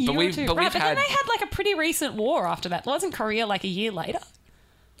 Well, a year or we've- two. but Right, we've but had- then they had like a pretty recent war after that. Wasn't Korea like a year later?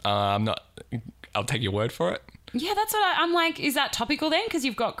 I'm not. I'll take your word for it. Yeah, that's what I'm like. Is that topical then? Because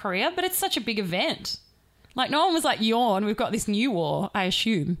you've got Korea, but it's such a big event. Like no one was like, yawn. We've got this new war. I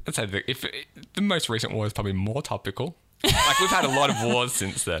assume. Let's say the most recent war is probably more topical. Like we've had a lot of wars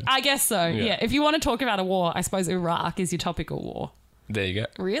since then. I guess so. Yeah. If you want to talk about a war, I suppose Iraq is your topical war. There you go.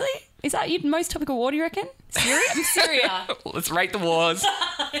 Really? Is that your most topical war? Do you reckon? Syria. Let's rate the wars.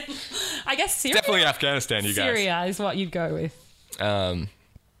 I guess Syria. Definitely Afghanistan, you guys. Syria is what you'd go with. And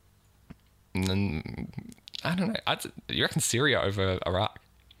then, I don't know. You reckon Syria over Iraq?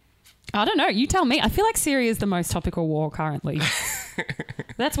 I don't know. You tell me. I feel like Syria is the most topical war currently.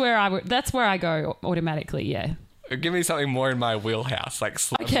 That's where I go automatically. Yeah. Give me something more in my wheelhouse, like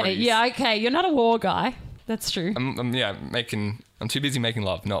celebrities. Okay. Yeah. Okay. You're not a war guy. That's true. I'm too busy making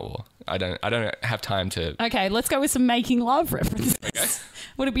love, not war. I don't have time to. Okay. Let's go with some making love references. Okay.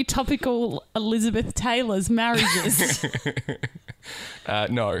 Would it be topical Elizabeth Taylor's marriages?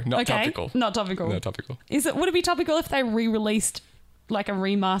 No, not Okay. topical. Not topical. No, topical. Would it be topical if they re-released like a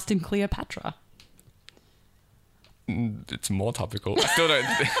remastered Cleopatra? It's more topical. I still don't.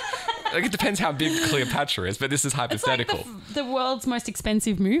 Like it depends how big Cleopatra is, but this is It's like hypothetical. the world's most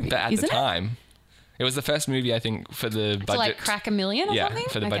expensive movie, But at isn't the time, it was the first movie I think for the budget. To like crack $1 million or something?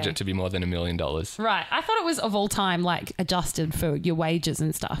 for the Okay. budget to be more than $1 million. Right. I thought it was of all time, like adjusted for your wages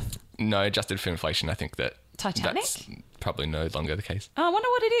and stuff. No, adjusted for inflation, I think that Titanic? probably no longer the case. Oh, I wonder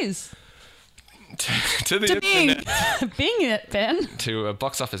what it is. To the To Bing. internet. Bing it, Ben. To a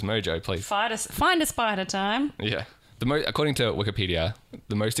Box Office Mojo, please. Find a spider time. Yeah. According to Wikipedia,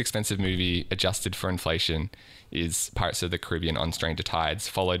 the most expensive movie adjusted for inflation is Pirates of the Caribbean on Stranger Tides,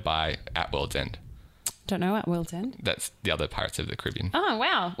 followed by At World's End. Don't know at World's End. That's the other Pirates of the Caribbean. Oh,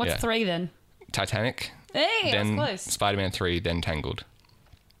 wow. What's Yeah. 3 then? Titanic, Hey, then that's close. Spider-Man 3, then Tangled.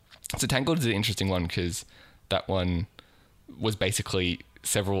 So Tangled is an interesting one because that one was basically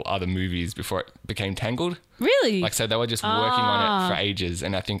several other movies before it became Tangled. Really? Like, so they were just working on it for ages,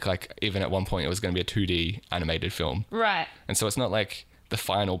 and I think like even at one point it was going to be a 2D animated film. Right. And so it's not like the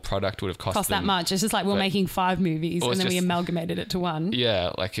final product would have cost That them. much. It's just like we're But- making 5 movies Or and it's then we just- amalgamated it to one.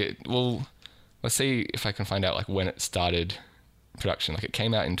 Yeah, like let's see if I can find out like when it started production. Like it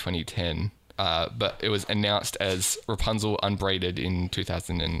came out in 2010, but it was announced as Rapunzel Unbraided in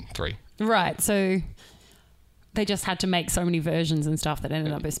 2003. Right. So they just had to make so many versions and stuff that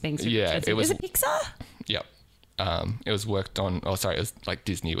ended up as being super Yeah, expensive. it was- Is it Pixar? Yep. It was worked on. Oh, sorry, it was like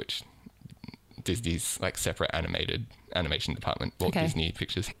Disney, which Disney's like separate animation department, Walt Okay. Disney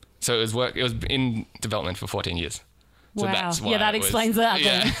Pictures. So it was in development for 14 years. So Wow. that's why Yeah, that it was- explains that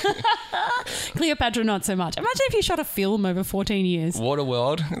Yeah. then. Cleopatra, not so much. Imagine if you shot a film over 14 years.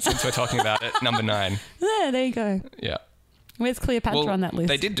 Waterworld, since we're talking about it, number 9. There you go. Yeah. Where's Cleopatra on that list?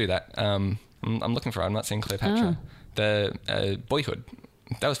 They did do that. I'm looking for it. I'm not seeing Cleopatra. The Boyhood.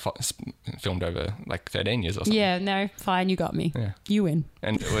 That was filmed over like 13 years or something. Yeah, no, fine, you got me. Yeah. You win.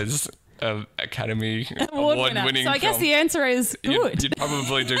 And it was an Academy Award winner. Award-winning So I guess film. the answer is good. You'd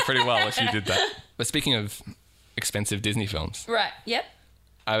probably do pretty well if you did that. But speaking of expensive Disney films, Right, yep.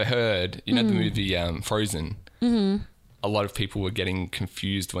 I heard, the movie Frozen, a lot of people were getting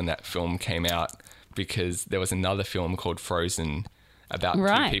confused when that film came out because there was another film called Frozen about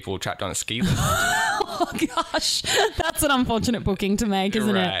Right. 2 people trapped on a ski lift. Oh, gosh. That's an unfortunate booking to make,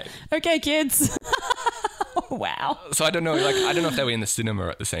 isn't Right. it? Okay, kids. Wow. So I don't know if they were in the cinema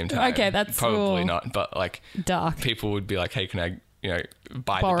at the same time. Okay, that's probably cool. not. But like Dark. people would be like, "Hey, can I,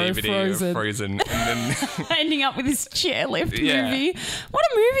 buy Borrow the DVD Frozen. of Frozen?" And then Ending up with this chairlift Yeah. movie. What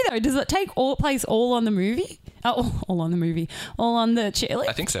a movie, though. Does it take place all on the movie? Oh, all on the movie. All on the chairlift?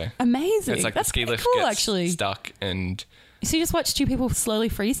 I think so. Amazing. It's like That's the ski pretty lift cool, gets actually. stuck, and So you just watch 2 people slowly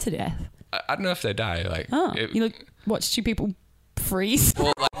freeze to death. I don't know if they die. Like, Oh, watch 2 people freeze.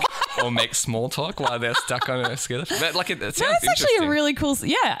 or make small talk while they're stuck on a ski lift. But, like, it sounds That's actually interesting. a really cool.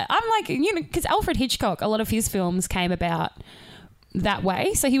 Yeah, I'm like, because Alfred Hitchcock, a lot of his films came about that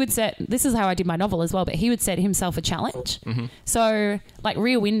way. So he would set, this is how I did my novel as well, but he would set himself a challenge. Mm-hmm. So like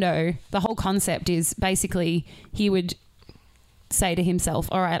Rear Window, the whole concept is basically he would say to himself,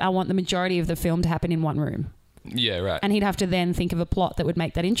 all right, I want the majority of the film to happen in one room. Yeah, right. And he'd have to then think of a plot that would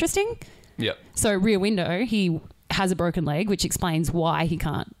make that interesting. Yep. So Rear Window, he has a broken leg, which explains why he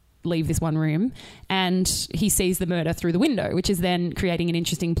can't leave this one room, and he sees the murder through the window, which is then creating an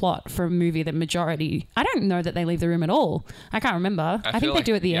interesting plot for a movie that majority, I don't know that they leave the room at all. I can't remember. I think they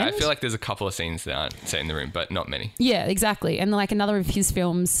do at the end. I feel like there's a couple of scenes that aren't set in the room, but not many. Yeah, exactly. And like another of his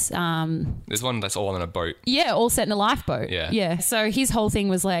films, There's one that's all on a boat. yeah, all set in a lifeboat. Yeah. Yeah. So his whole thing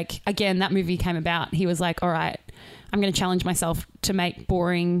was like, again, that movie came about. He was like, all right, I'm going to challenge myself to make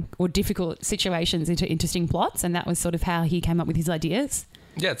boring or difficult situations into interesting plots. And that was sort of how he came up with his ideas.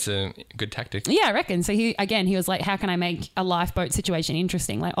 Yeah, it's a good tactic. Yeah, I reckon. So he was like, how can I make a lifeboat situation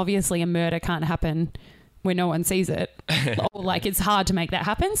interesting? Like, obviously a murder can't happen where no one sees it. Or like, it's hard to make that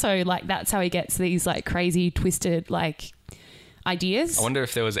happen. So like, that's how he gets these like crazy, twisted like ideas. I wonder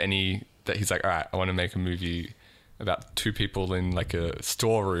if there was any that he's like, all right, I want to make a movie about 2 people in like a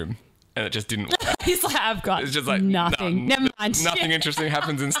storeroom. And it just didn't work. He's like, I've got It's just like nothing. Never mind. Nothing interesting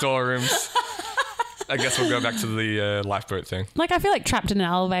happens in storerooms. I guess we'll go back to the lifeboat thing. Like, I feel like trapped in an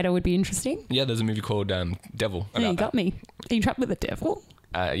elevator would be interesting. Yeah, there's a movie called Devil. Yeah, you About got me. Are you trapped with the devil?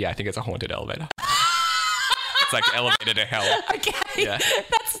 that. Yeah, I think it's a haunted elevator. It's like elevator to hell. Okay. Yeah.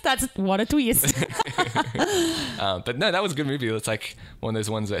 That's what a twist. But no, that was a good movie. It's like one of those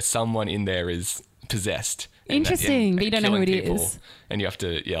ones where someone in there is possessed. Interesting, but you don't know who it is. And you have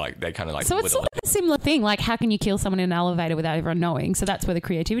to, they kind of like So it's whittle sort of a similar thing. Like, how can you kill someone in an elevator without everyone knowing? So that's where the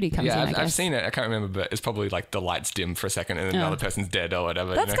creativity comes in, I guess. I've seen it. I can't remember, but it's probably like the lights dim for a second and then another person's dead or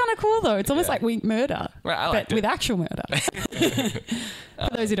whatever. That's kind of cool, though. It's almost Yeah. like Wink Murder, Right, I but liked it. with actual murder.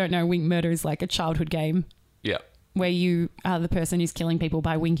 For those who don't know, Wink Murder is like a childhood game Yeah. where you are the person who's killing people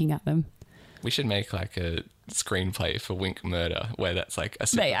by winking at them. We should make like a screenplay for Wink Murder where that's like a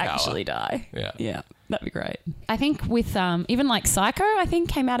superpower. They actually die. Yeah. Yeah, that'd be great. I think with even like Psycho, I think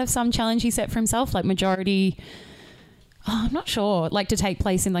came out of some challenge he set for himself, like majority, I'm not sure, like to take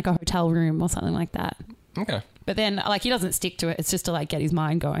place in like a hotel room or something like that. Okay. But then, like, he doesn't stick to it. It's just to, like, get his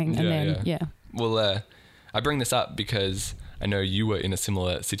mind going. And then. Well, I bring this up because I know you were in a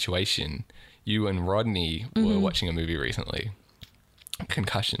similar situation. You and Rodney were watching a movie recently.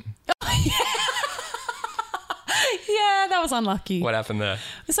 Concussion. Yeah, that was unlucky. What happened there?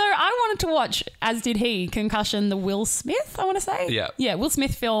 So I wanted to watch, as did he, Concussion, the Will Smith, I want to say. Yeah. Yeah, Will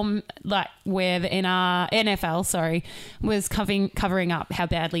Smith film, like, where the NFL, was covering up how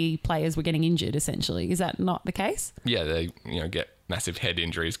badly players were getting injured, essentially. Is that not the case? Yeah, they get massive head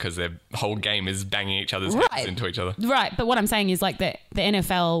injuries because their whole game is banging each other's heads into each other. Right, but what I'm saying is, like, the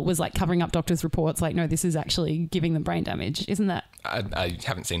NFL was, like, covering up doctors' reports, like, no, this is actually giving them brain damage. Isn't that? I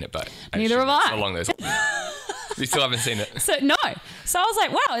haven't seen it, but Neither have I. Along those You still haven't seen it? So, no. So I was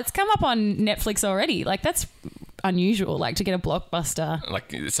like, wow, it's come up on Netflix already. Like, that's unusual, like, to get a bloblockbuster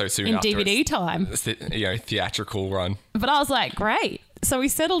like so soon in after DVD time. it's theatrical run. But I was like, great. So we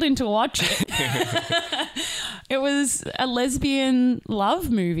settled in to watch it. It was a lesbian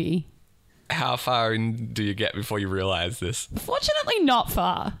love movie. How far in do you get before you realise this? Fortunately, not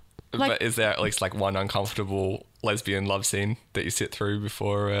far. Like, But is there at least like one uncomfortable lesbian love scene that you sit through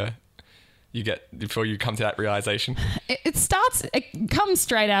before you come to that realisation? it comes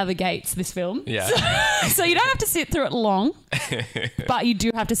straight out of the gates, this film. Yeah. So you don't have to sit through it long, but you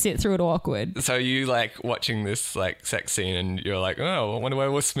do have to sit through it awkward. So you like watching this like sex scene and you're like, oh, I wonder where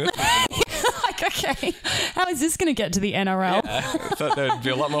Will Smith is. Like, okay, how is this going to get to the NRL? I thought there'd be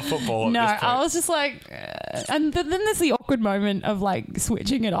a lot more football No, at this point. I was just like, and then there's the awkward moment of like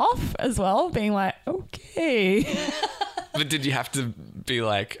switching it off as well, being like, okay. But did you have to be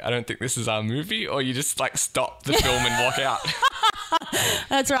like, I don't think this is our movie, or you just like stop the film and walk out?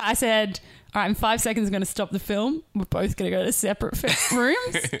 That's right. I said, all right, in 5 seconds, I'm going to stop the film. We're both going to go to separate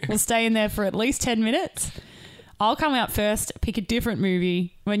rooms. We'll stay in there for at least 10 minutes. I'll come out first, pick a different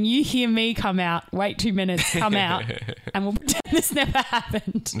movie. When you hear me come out, wait 2 minutes, come out, and we'll pretend this never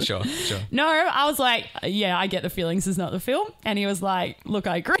happened. Sure. No, I was like, yeah, I get the feeling this is not the film. And he was like, look,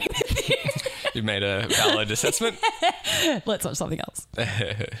 I agree with you. You made a valid assessment. Let's watch something else.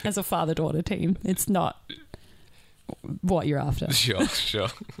 As a father-daughter team, it's not what you're after. Sure.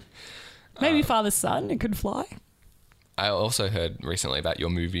 Maybe father-son, it could fly. I also heard recently about your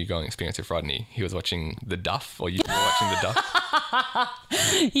movie-going experience with Rodney. He was watching the DUFF, or you were watching the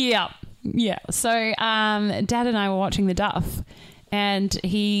DUFF. Yeah. So Dad and I were watching the DUFF, and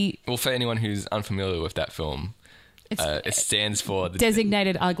he... Well, for anyone who's unfamiliar with that film, it stands for... the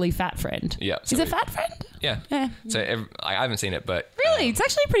Designated Ugly Fat Friend. Yeah. Is it Fat Friend? Yeah. So I haven't seen it, but... Really? It's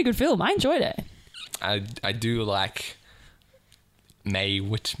actually a pretty good film. I enjoyed it. I do like Mae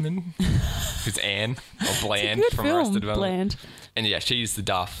Whitman, who's Anne, or Bland from Arrested Development. Bland. And yeah, she's the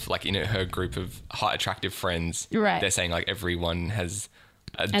DUFF, like, her group of hot, attractive friends. Right. They're saying, like, everyone has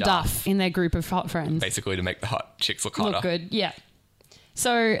a DUFF in their group of hot friends. Basically to make the hot chicks look hotter. Look good, yeah.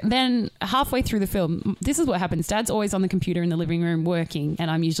 So then halfway through the film, this is what happens. Dad's always on the computer in the living room working, and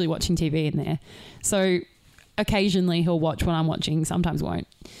I'm usually watching TV in there. So occasionally he'll watch what I'm watching, sometimes won't.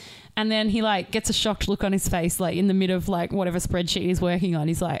 And then he like gets a shocked look on his face, like in the middle of like whatever spreadsheet he's working on.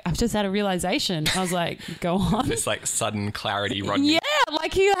 He's like, I've just had a realization. I was like, go on. This like sudden clarity, Rodney. Yeah,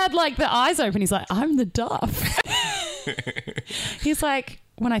 like he had like the eyes open. He's like, I'm the DUFF. He's like,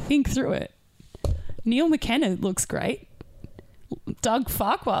 when I think through it, Neil McKenna looks great. Doug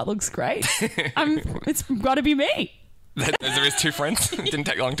Farquhar looks great. It's got to be me. There is 2 friends. It didn't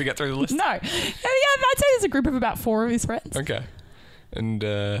take long to get through the list. No. Yeah, I'd say there's a group of about 4 of his friends. Okay. And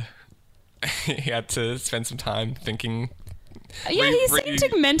he had to spend some time thinking. Yeah, he seemed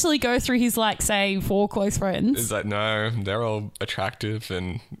to mentally go through his, like, say, 4 close friends. He's like, no, they're all attractive.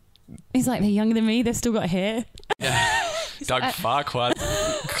 And he's like, they're younger than me. They've still got hair. Yeah. Doug Farquhar,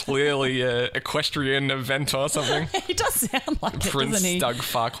 clearly an equestrian event or something. He does sound like it, Prince doesn't he? Doug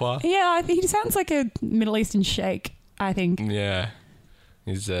Farquhar. Yeah, I think he sounds like a Middle Eastern sheikh, I think. Yeah.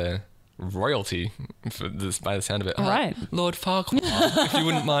 He's royalty by the sound of it. Right. Lord Farquhar, if you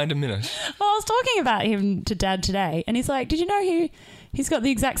wouldn't mind a minute. Well, I was talking about him to Dad today, and he's like, did you know he's got the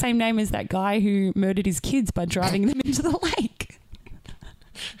exact same name as that guy who murdered his kids by driving them into the lake?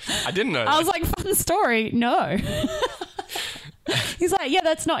 I didn't know that. I was like, fun story. No. He's like, yeah,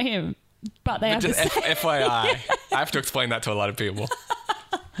 that's not him. But they have just to say. FYI, I have to explain that to a lot of people.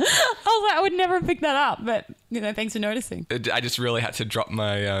 I was like, I would never pick that up, but thanks for noticing. I just really had to drop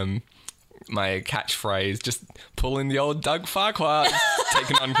my my catchphrase, just pull in the old Doug Farquhar. It's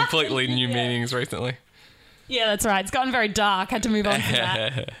taken on completely new meanings recently. Yeah, that's right. It's gotten very dark. Had to move on from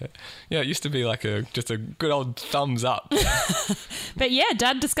that. Yeah, it used to be like just a good old thumbs up. But yeah,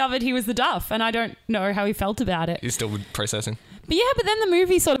 Dad discovered he was the DUFF, and I don't know how he felt about it. He's still processing. But then the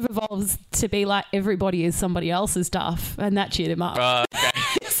movie sort of evolves to be like everybody is somebody else's Duff, and that cheered him up. Okay.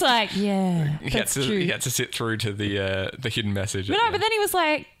 It's like, yeah, that's true. He had to sit through to the hidden message. But then he was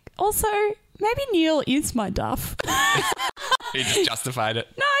like, also, maybe Neil is my Duff. He just justified it.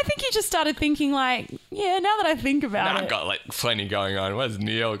 No, I think he just started thinking like, yeah, now that I think about it. I've got like plenty going on. What has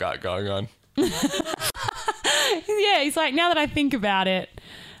Neil got going on? Yeah, he's like, now that I think about it,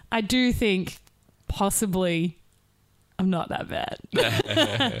 I do think possibly I'm not that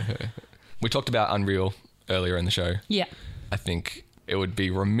bad. We talked about Unreal earlier in the show. Yeah. I think it would be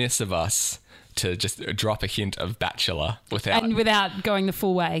remiss of us to just drop a hint of Bachelor without going the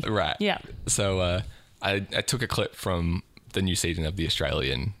full way. Right. Yeah. So I took a clip from the new season of the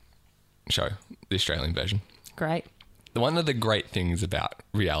Australian show, the Australian version. Great. One of the great things about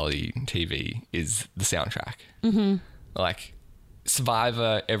reality TV is the soundtrack. Mm-hmm. Like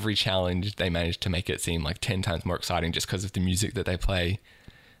Survivor, every challenge, they managed to make it seem like 10 times more exciting just because of the music that they play.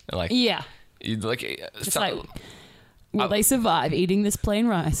 Like, yeah. It's like, will they survive eating this plain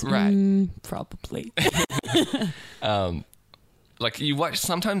rice? Right. Probably. Like you watch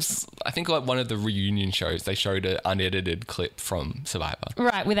sometimes, I think like one of the reunion shows, they showed an unedited clip from Survivor.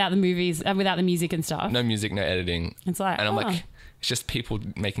 Right, without the movies, without the music and stuff. No music, no editing. It's like, and I'm like, it's just people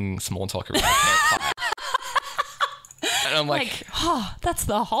making small talk around a campfire. And I'm like, that's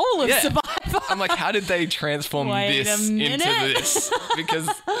the whole of Survivor. I'm like, how did they transform this into this? Because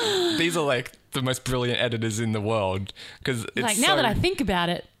these are like the most brilliant editors in the world. Because like now that I think about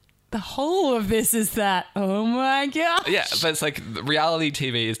it, the whole of this is that, oh my gosh. Yeah, but it's like reality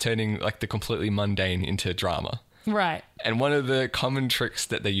TV is turning like the completely mundane into drama. Right. And one of the common tricks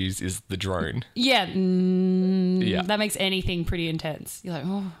that they use is the drone. Yeah. Yeah. That makes anything pretty intense. You're like,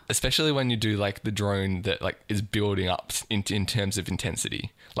 oh. Especially when you do like the drone that like is building up in terms of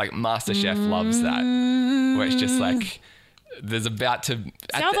intensity. Like MasterChef loves that. Where it's just like there's about to...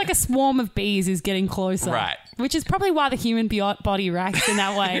 Sounds like a swarm of bees is getting closer. Right. Which is probably why the human body reacts in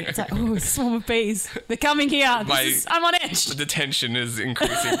that way. It's like, oh, a swarm of bees. They're coming here. I'm on edge. The tension is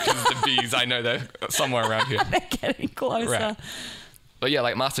increasing because the bees, I know they're somewhere around here. They're getting closer. Right. But yeah,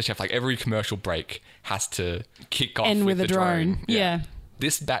 like MasterChef, like every commercial break has to kick off with the drone. Yeah.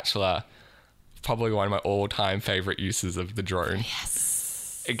 This Bachelor, probably one of my all-time favourite uses of the drone.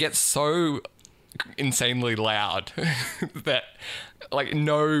 Yes. It gets so insanely loud that like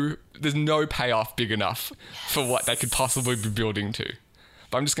there's no payoff big enough for what they could possibly be building to.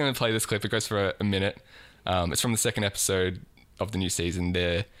 But I'm just going to play this clip. It goes for a minute. It's from the second episode of the new season.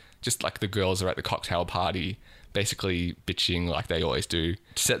 They're just like the girls are at the cocktail party basically bitching like they always do.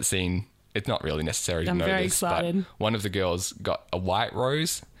 To set the scene, it's not really necessary to know very this, excited. but one of the girls got a white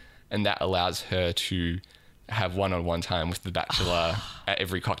rose and that allows her to have one-on-one time with the Bachelor at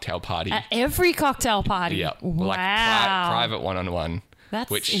every cocktail party. At every cocktail party? Yeah. Wow. Like private one-on-one. That's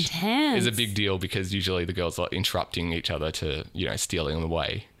which intense. is a big deal because usually the girls are interrupting each other to, stealing them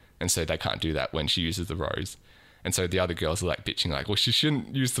away. And so they can't do that when she uses the rose. And so the other girls are like bitching like, well, she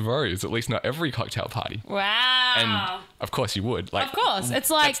shouldn't use the rose, at least not every cocktail party. Wow. And of course you would. Like, of course. It's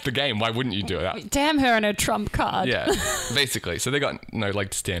like... That's the game. Why wouldn't you do that? Damn her and her trump card. Yeah, basically. So they got no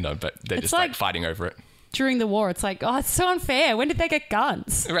leg to stand on, but they're just like fighting over it. During the war, it's like, oh, it's so unfair. When did they get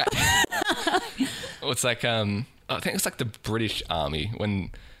guns? Right. Well, it's like, I think it's like the British Army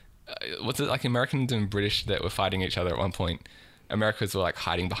when, was it like Americans and British that were fighting each other at one point? Americans were like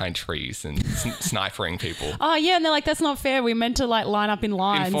hiding behind trees and snipering people. Oh yeah, and they're like, that's not fair. We're meant to like line up in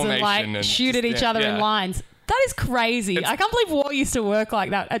lines and like shoot at each other in lines. That is crazy. I can't believe war used to work like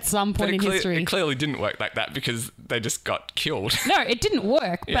that at some point in history. It clearly didn't work like that because they just got killed. No, it didn't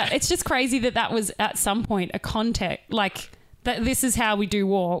work. But it's just crazy that was at some point a context like that. This is how we do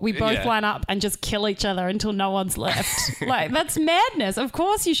war. We both line up and just kill each other until no one's left. Like that's madness. Of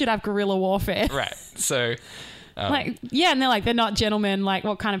course, you should have guerrilla warfare. Right. So. And they're like, they're not gentlemen. Like,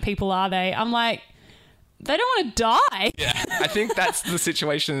 what kind of people are they? I'm like, they don't want to die. Yeah, I think that's the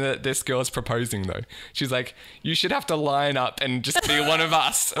situation that this girl is proposing, though. She's like, you should have to line up and just be one of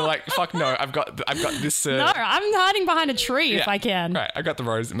us. I'm like, fuck no, I've got this. No, I'm hiding behind a tree if I can. Right, I got the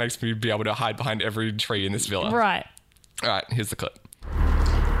rose. It makes me be able to hide behind every tree in this villa. Right. All right, here's the clip.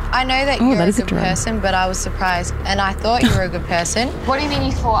 I know that you're a good person, but I was surprised, and I thought you were a good person. What do you mean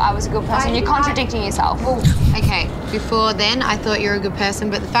you thought I was a good person? You're contradicting yourself. Okay, before then, I thought you were a good person,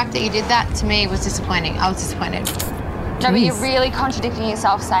 but the fact that you did that to me was disappointing. I was disappointed. No, but you're really contradicting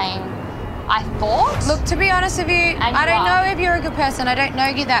yourself saying, I thought? Look, to be honest with you, I don't know if you're a good person. I don't know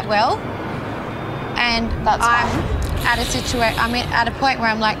you that well. And I'm at a point where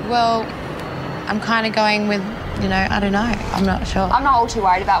I'm like, well, I'm kind of going with... I don't know. I'm not sure. I'm not all too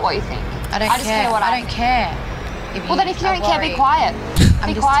worried about what you think. I don't care. I don't care. If Well, then if you don't care, be quiet.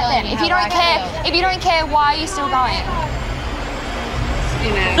 Be quiet then. If you don't care, why are you still going? You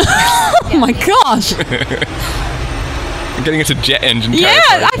know. Oh my gosh. I'm getting into jet engine Yeah,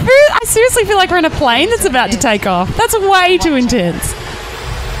 territory. I seriously feel like we're in a plane that's about to take off. That's way too intense.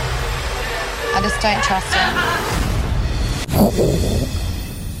 I just don't trust him.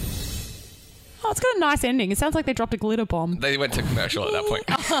 Oh, it's got a nice ending. It sounds like they dropped a glitter bomb. They went to commercial at that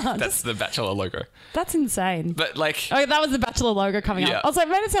point. That's the Bachelor logo. That's insane. But like, Oh, that was the Bachelor logo coming Yeah. up. I was like,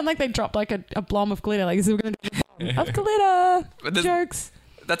 made it sound like they dropped like a blob of glitter. Like, this is going to do a bomb of glitter. But there's- Jokes.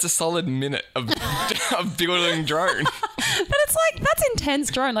 that's a solid minute of building drone. But it's like, that's intense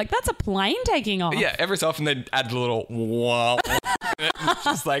drone. Like, that's a plane taking off. Yeah, every so often they add a little wow. It's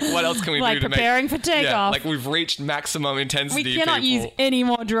just like, what else can we Like do to make... preparing for takeoff. Yeah, like we've reached maximum intensity. We cannot people. use any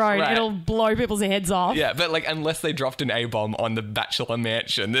more drone. Right. It'll blow people's heads off. Yeah, but like unless they dropped an A-bomb on the Bachelor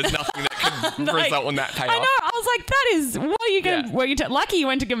mansion, there's nothing that could result in that payoff. I know. I was like, that is, what are you going Yeah. to, lucky you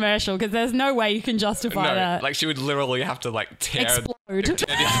went to commercial because there's no way you can justify No, that. like she would literally have to like tear... Explode.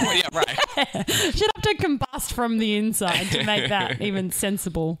 Yeah, right. She'd have to combust from the inside to make that even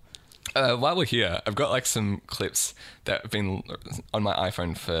sensible. While we're here, I've got like some clips that have been on my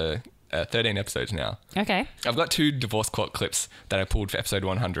iPhone for 13 episodes now. Okay. I've got 2 divorce court clips that I pulled for episode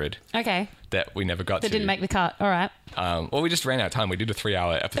 100 Okay. that we never got That to. didn't make the cut. All right. Well, we just ran out of time. We did a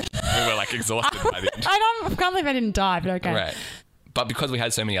 3-hour episode. We were like exhausted by the end. I can't believe I didn't die, but okay. Right. But because we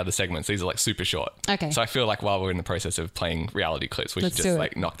had so many other segments, these are like super short. Okay. So I feel like while we're in the process of playing reality clips, we Let's should do just it.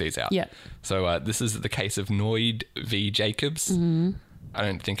 like knock these out. Yeah. So this is the case of Noid v. Jacobs. Mm-hmm. I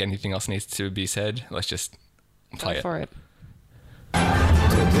don't think anything else needs to be said. Let's just play Go it. for it.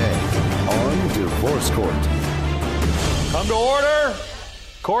 Today on Divorce Court. Come to order.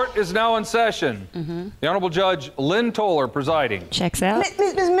 Court is now in session. The Honorable Judge Lynn Toller presiding. Checks out.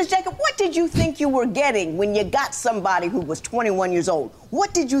 Miss Jacob, what did you think you were getting when you got somebody who was 21 years old?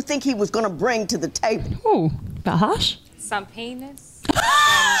 What did you think he was going to bring to the table? Ooh, that harsh? Some penis.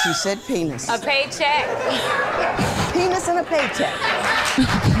 She said penis. A paycheck. Penis and a paycheck.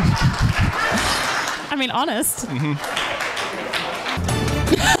 I mean, honest.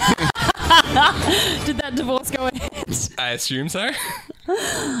 Did that divorce go ahead? I assume so.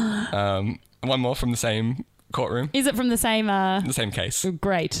 One more from the same courtroom. Is it from the same? The same case.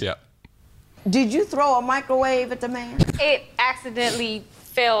 Great. Yeah. Did you throw a microwave at the man? It accidentally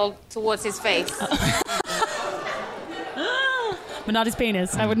fell towards his face. But not his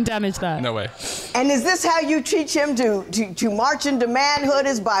penis. I wouldn't damage that. No way. And is this how you teach him to march into manhood,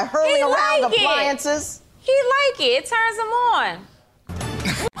 is by hurling He around like it. appliances? He like it. It turns him on.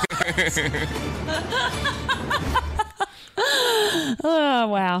 Oh,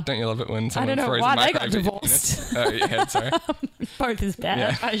 wow. Don't you love it when someone don't know throws why a they got microwave at your divorced. penis? Your head, sorry. Both is bad,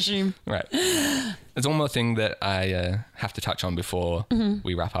 Yeah. I assume. Right. There's one more thing that I have to touch on before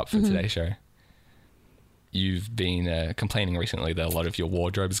we wrap up for today's show. You've been complaining recently that a lot of your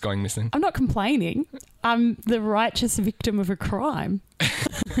wardrobe is going missing. I'm not complaining. I'm the righteous victim of a crime.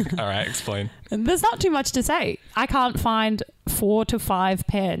 All right, explain. And there's not too much to say. I can't find 4 to 5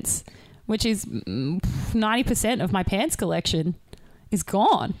 pants, which is 90% of my pants collection is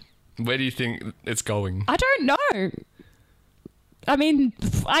gone. Where do you think it's going? I don't know. I mean,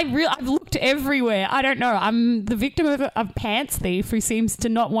 I've looked everywhere. I don't know. I'm the victim of a pants thief who seems to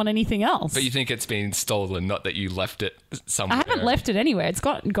not want anything else. But you think it's been stolen, not that you left it somewhere. I haven't left it anywhere. It's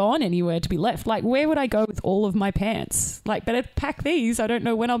gone anywhere to be left. Like, where would I go with all of my pants? Like, better pack these. I don't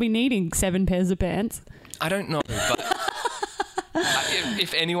know when I'll be needing 7 pairs of pants. I don't know, but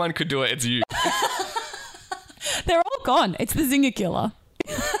if anyone could do it, it's you. They're all gone. It's the Zinger Killer.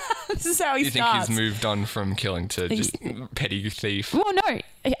 This is how he You think starts. he's moved on from killing to just petty thief Well, no.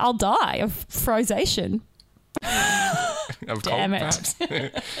 I'll die of frozation. of Damn cold,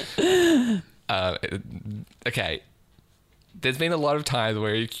 it. perhaps? Okay. There's been a lot of times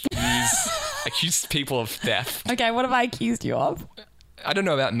where you accuse people of theft. Okay, what have I accused you of? I don't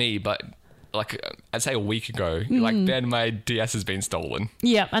know about me, but like I'd say a week ago, you're like, Ben, my DS has been stolen.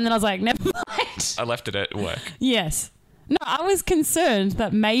 Yeah, and then I was like, never mind. I left it at work. Yes. No, I was concerned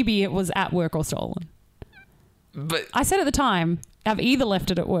that maybe it was at work or stolen. But I said at the time, I've either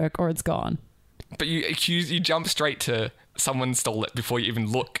left it at work or it's gone. you jump straight to someone stole it before you even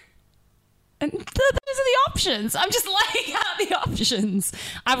look. And those are the options. I'm just laying out the options.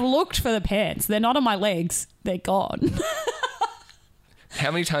 I've looked for the pants. They're not on my legs. They're gone.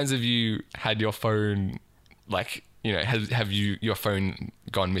 How many times have you had your phone, like, you know, have your phone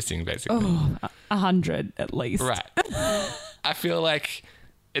gone missing, basically? 100 at least. Right. I feel like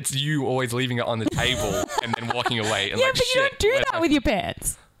it's you always leaving it on the table and then walking away. And Yeah, like, but you don't do that with your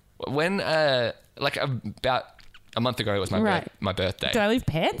pants. When, like, about A month ago it was my birthday. Do I leave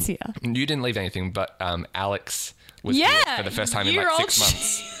pants here? You didn't leave anything, but Alex was here for the first time in like 6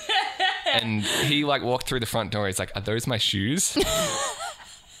 months. And he like walked through the front door. He's like, "Are those my shoes?"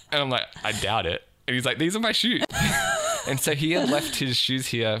 And I'm like, "I doubt it." And he's like, "These are my shoes." And so he had left his shoes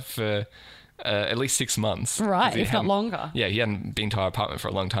here for at least 6 months. Right, if not longer. Yeah, he hadn't been to our apartment for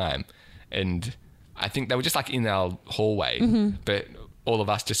a long time. And I think they were just like in our hallway. But all of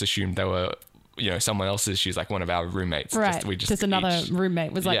us just assumed they were, someone else's shoes, like one of our roommates. Right, just another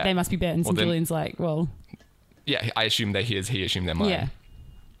roommate was like, they must be Ben's. And Julian's like, well... Yeah, I assumed they're his, he assumed they're mine. Yeah.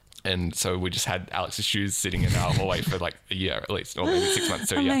 And so we just had Alex's shoes sitting in our hallway for like a year at least, or maybe 6 months.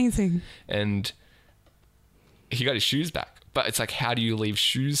 So amazing. Yeah. And he got his shoes back. But it's like, how do you leave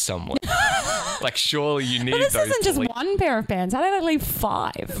shoes somewhere? Like, surely you need those. But this isn't just one pair of pants. How did I leave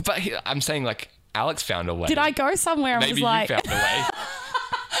 5? But I'm saying, like, Alex found a way. Did I go somewhere and was like... Maybe you found a way.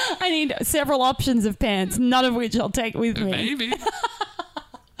 I need several options of pants, none of which I'll take with me. Maybe.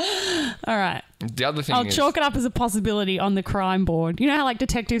 All right. The other thing I'll chalk it up as a possibility on the crime board. You know how like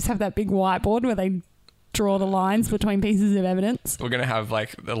detectives have that big whiteboard where they draw the lines between pieces of evidence? We're going to have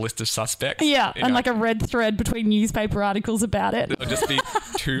like a list of suspects. Yeah, and like a red thread between newspaper articles about it. It'll just be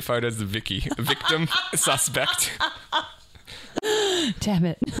 2 photos of Vicki. Victim, suspect. Damn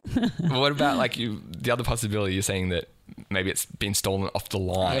it. What about like the other possibility? You're saying that maybe it's been stolen off the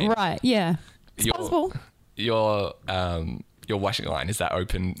line. Right, yeah. It's possible. Your washing line, is that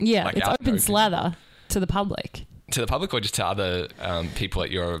open? Yeah, like it's open slather to the public. To the public or just to other people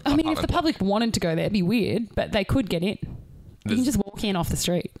at your apartment? I mean, if the public wanted to go there, it'd be weird, but they could get in. You can just walk in off the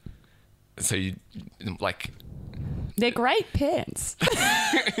street. So you, like... They're great pants.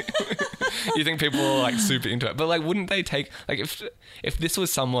 You think people are like super into it, but like, wouldn't they take like if this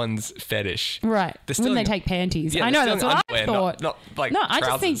was someone's fetish, right? Wouldn't they take panties? Yeah, I know that's what I thought. Not like no, trousers. I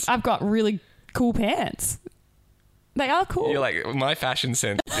just think I've got really cool pants. They are cool. You're like, my fashion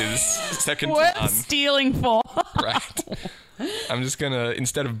sense is second to worth none. Stealing for. Right. I'm just gonna,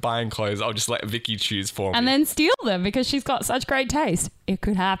 instead of buying clothes, I'll just let Vicki choose for me. And then steal them because she's got such great taste. It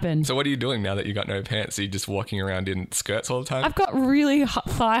could happen. So what are you doing now that you got no pants? Are you just walking around in skirts all the time? I've got really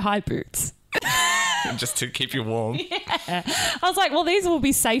thigh-high boots. Just to keep you warm. Yeah. I was like, well, these will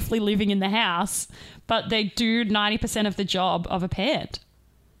be safely living in the house, but they do 90% of the job of a pant.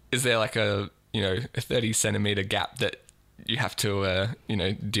 Is there like a 30 centimeter gap that you have to,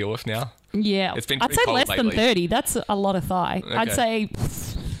 deal with now? Yeah. It's been I'd say cold less lately. than 30. That's a lot of thigh. Okay. I'd say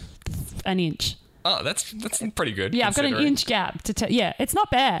an inch. Oh, that's pretty good. Yeah, I've got an inch gap to yeah, it's not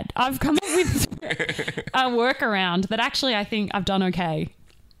bad. I've come up with a workaround that actually I think I've done okay.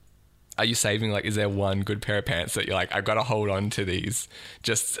 Are you saving, like, is there one good pair of pants that you're like, I've got to hold on to these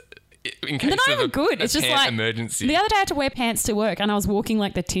just in case They're not of even good. It's just like emergency? The other day I had to wear pants to work and I was walking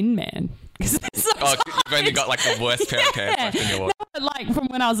like the Tin Man. Oh, you've only got like the worst pair of pants left in your wardrobe. No, like from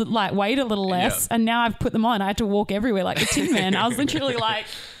when I was like weighed a little less, and now I've put them on. I had to walk everywhere like the Tin Man. I was literally like,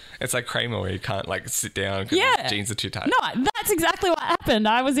 it's like Kramer where you can't like sit down because his jeans are too tight. No, that's exactly what happened.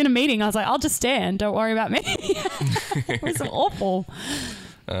 I was in a meeting. I was like, I'll just stand. Don't worry about me. It was awful.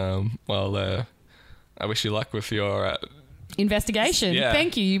 Well, I wish you luck with your investigation. Yeah.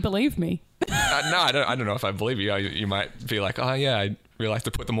 Thank you. You believe me. No, I don't know if I believe you. You might be like, oh yeah, I realized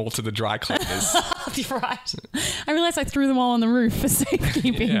to put them all to the dry cleaners. Right. I realized I threw them all on the roof for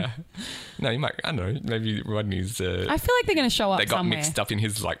safekeeping. Yeah. No, you might. I don't know. Maybe Rodney's. I feel like they're going to show up. They got somewhere. mixed up in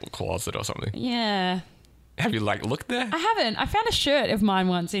his like closet or something. Yeah. Have you like looked there? I haven't. I found a shirt of mine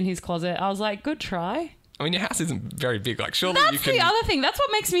once in his closet. I was like, good try. I mean, your house isn't very big. Like, surely That's you can. the other thing. That's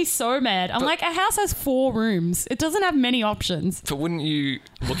what makes me so mad. I'm like, a house has 4 rooms. It doesn't have many options. So wouldn't you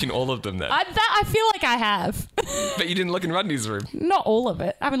look in all of them then? I feel like I have. But you didn't look in Rodney's room. Not all of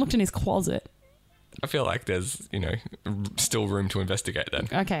it. I haven't looked in his closet. I feel like there's, still room to investigate then.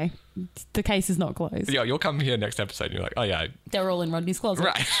 Okay. The case is not closed. Yeah, you'll come here next episode and you're like, oh yeah. They're all in Rodney's closet.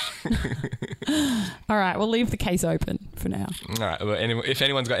 Right. All right, we'll leave the case open for now. All right, well, if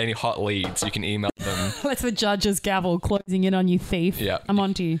anyone's got any hot leads, you can email them. That's the judge's gavel closing in on you, thief. Yeah. I'm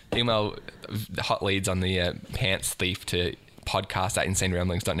on to you. Email the hot leads on the pants thief to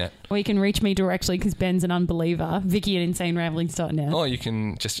podcast@insaneramblings.net. Or you can reach me directly because Ben's an unbeliever. Vicki@insaneramblings.net. Or you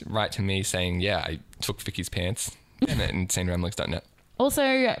can just write to me saying, yeah, I took Vicki's pants. Ben at insaneramblings.net.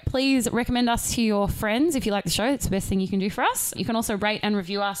 Also, please recommend us to your friends if you like the show. It's the best thing you can do for us. You can also rate and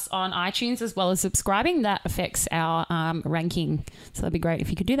review us on iTunes as well as subscribing. That affects our ranking. So that'd be great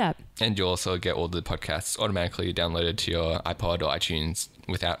if you could do that. And you'll also get all the podcasts automatically downloaded to your iPod or iTunes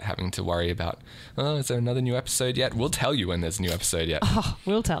without having to worry about, oh, is there another new episode yet? We'll tell you when there's a new episode yet. Oh,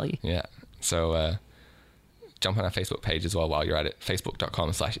 we'll tell you. Yeah. So jump on our Facebook page as well while you're at it,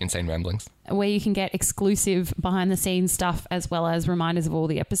 facebook.com/insane ramblings. Where you can get exclusive behind the scenes stuff as well as reminders of all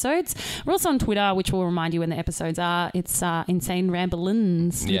the episodes. We're also on Twitter, which will remind you when the episodes are. It's Insane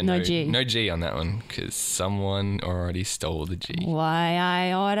Ramblins with no G. No G on that one because someone already stole the G. Why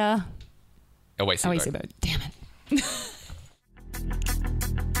I order a wasted boat. Damn it.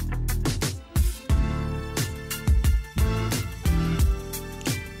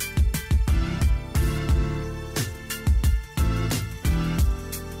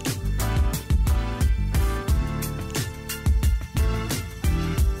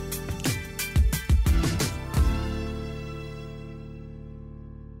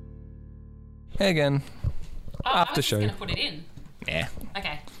 Hey again. After show. I was just going to put it in. Yeah.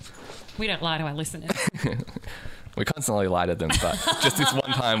 Okay. We don't lie to our listeners. We constantly lie to them, but just this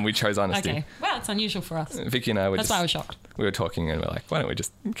one time we chose honesty. Okay. Wow, it's unusual for us. Vicky and I were That's why I was shocked. We were talking and we're like, why don't we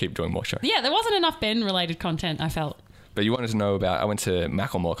just keep doing more shows? Yeah, there wasn't enough Ben-related content, I felt. But you wanted to know about, I went to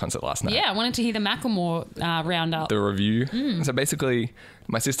Macklemore concert last night. Yeah, I wanted to hear the Macklemore roundup. The review. So basically,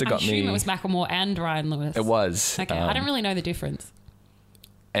 my sister got me... I assume it was Macklemore and Ryan Lewis. It was. Okay, I don't really know the difference.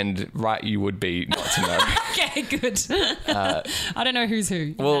 And right you would be not to know. Okay, good. I don't know who's who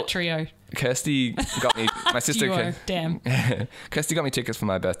in that trio. Kirsty got me... My sister... Duo, damn. Kirsty got me tickets for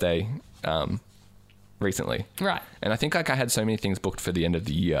my birthday recently. Right. And I think like I had so many things booked for the end of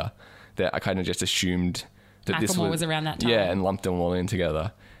the year that I kind of just assumed that this was around that time. Yeah, and lumped them all in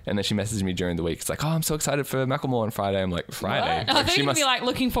together. And then she messaged me during the week. It's like, oh, I'm so excited for Macklemore on Friday. I'm like, Friday? What? I thought you'd be like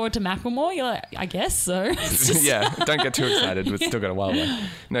looking forward to Macklemore. You're like, I guess so. Yeah, don't get too excited. We've still got a while away.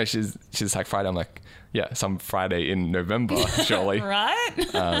 No, she's like Friday. I'm like, yeah, some Friday in November, surely. Right?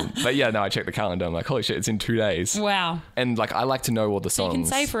 But yeah, no, I checked the calendar. I'm like, holy shit, it's in 2 days. Wow. And like, I like to know all the songs. You can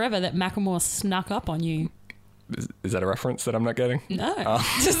say forever that Macklemore snuck up on you. Is that a reference that I'm not getting? No.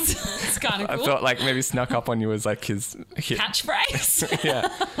 It's kind of cool. I felt like maybe snuck up on you was like his hit. Catchphrase. Yeah.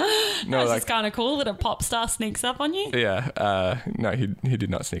 No, it's like, just kind of cool that a pop star sneaks up on you. Yeah. No, he did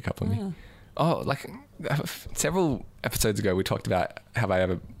not sneak up on me. Oh, like several episodes ago, we talked about have I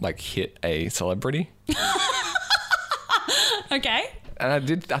ever like hit a celebrity? Okay.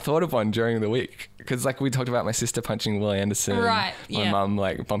 And I thought of one during the week because like we talked about my sister punching Will Anderson. Right. My mum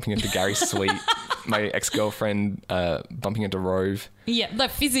like bumping into Gary Sweet. My ex-girlfriend bumping into Rove. Yeah, like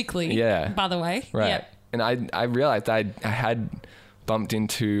physically. Yeah. By the way. Right. Yep. And I realized I had bumped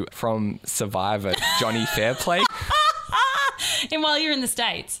into from Survivor Johnny Fairplay. And while you're in the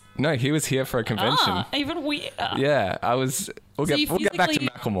States. No, he was here for a convention. Even weirder. Yeah, I was. We'll get back to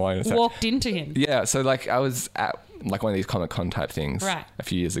Macklemore in a sec. Walked into him. Yeah, so like I was at like one of these Comic-Con type things a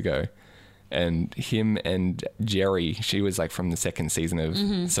few years ago. And him and Jerry, she was like from the second season of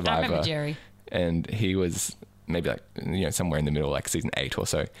Survivor. I remember Jerry. And he was maybe like, somewhere in the middle, like season 8 or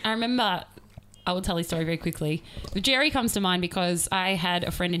so. I remember, I will tell his story very quickly. Jerry comes to mind because I had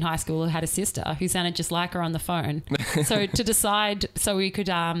a friend in high school who had a sister who sounded just like her on the phone. So to decide, so we could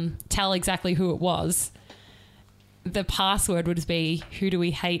tell exactly who it was, the password would be, who do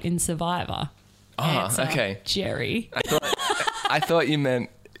we hate in Survivor? Oh, okay. Jerry. I thought you meant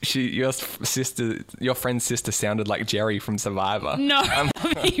your friend's sister sounded like Jerry from Survivor. No, that'd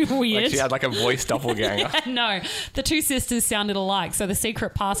be weird. Like she had like a voice doppelganger. Yeah, no, the two sisters sounded alike. So the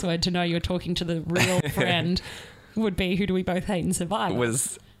secret password to know you're talking to the real friend would be, who do we both hate in Survivor?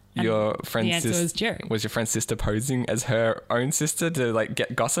 Was your friend's the answer was Jerry. Was your friend's sister posing as her own sister to like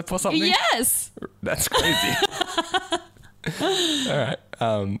get gossip or something? Yes. That's crazy. All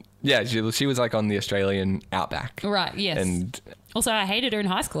right. Yeah, she was like on the Australian Outback. Right, yes. And also, I hated her in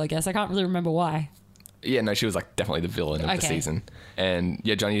high school, I guess. I can't really remember why. Yeah, no, she was like definitely the villain of the season. And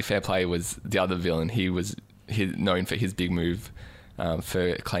yeah, Johnny Fairplay was the other villain. He was known for his big move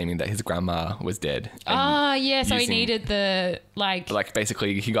for claiming that his grandma was dead. Oh, yeah, so he needed the, Like,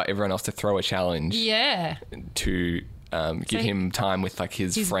 basically, he got everyone else to throw a challenge. Yeah. To give him time with, like,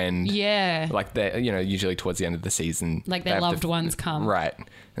 his friend. Yeah. Like, usually towards the end of the season. Like, their loved ones come. Right.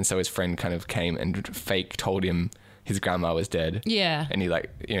 And so his friend kind of came and fake told him his grandma was dead. Yeah. And he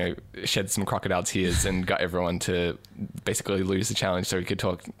shed some crocodile tears and got everyone to basically lose the challenge so he could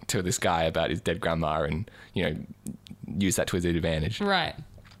talk to this guy about his dead grandma and, use that to his advantage. Right.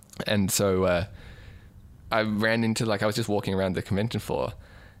 And so I ran into, I was just walking around the convention floor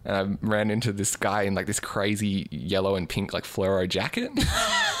and I ran into this guy in this crazy yellow and pink fluoro jacket.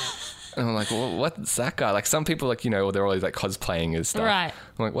 And I'm like, well, what's that guy? Some people they're always cosplaying as stuff. Right.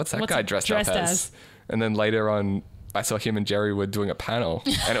 I'm like, what's that guy dressed up as? And then later on, I saw him and Jerry were doing a panel,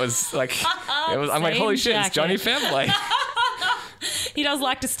 and it was I'm like, holy shit, it's Johnny Fairplay. He does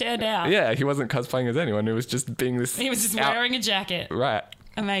like to stand out. Yeah, he wasn't cosplaying as anyone. It was just being this. He was just wearing a jacket. Right.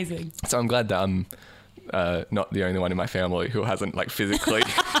 Amazing. So I'm glad that not the only one in my family who hasn't like physically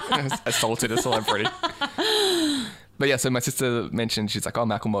assaulted a celebrity. But yeah, so my sister mentioned, she's like, oh,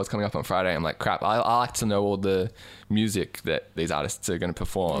 Macklemore's coming up on Friday. I'm like, crap, I like to know all the music that these artists are going to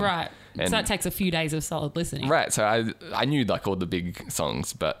perform. Right. And so that takes a few days of solid listening. Right. So I knew like all the big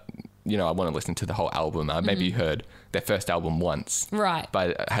songs, but you know, I want to listen to the whole album. I maybe heard their first album once. Right.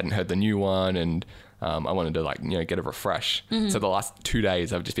 But I hadn't heard the new one, and I wanted to like, you know, get a refresh. So the last 2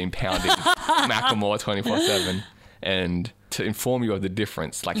 days I've just been pounding Macklemore 24/7. And to inform you of the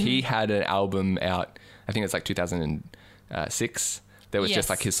difference, like he had an album out, I think it's like 2006. That was just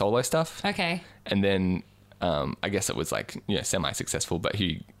like his solo stuff. Okay. And then I guess it was like, you know, semi-successful, but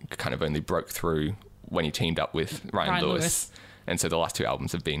he kind of only broke through when he teamed up with Ryan Lewis. And so the last 2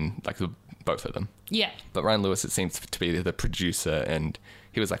 albums have been like both of them. Yeah. But Ryan Lewis, it seems to be the producer, and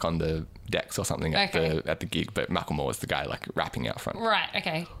he was like on the decks or something at the gig, but Macklemore was the guy like rapping out front. Right.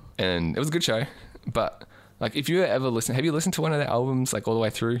 Okay. And it was a good show, but like if you ever have you listened to one of their albums like all the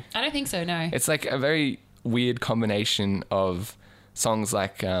way through? I don't think so, no. It's like a very weird combination of songs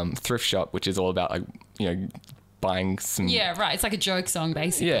like Thrift Shop, which is all about like, you know, buying some... Yeah, right. It's like a joke song,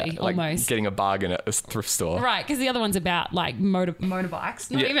 basically, like almost. Getting a bargain at a thrift store. Right, because the other one's about like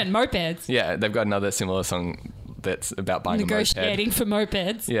motorbikes, not even mopeds. Yeah, they've got another similar song that's about buying a moped. Negotiating for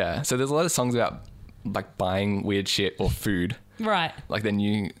mopeds. Yeah, so there's a lot of songs about like buying weird shit or food. Right. Like their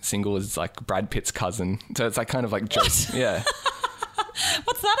new single is like Brad Pitt's cousin. So it's like kind of like jokes. Yeah.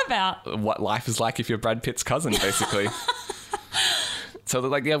 What's that about? What life is like if you're Brad Pitt's cousin, basically. So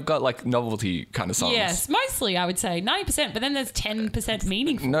like they've got like novelty kind of songs. Yes, mostly I would say 90%, but then there's 10%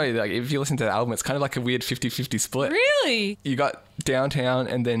 meaningful. No, like if you listen to the album, it's kind of like a weird 50-50 split. Really? You got Downtown,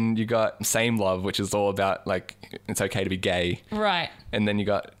 and then you got Same Love, which is all about like it's okay to be gay. Right. And then you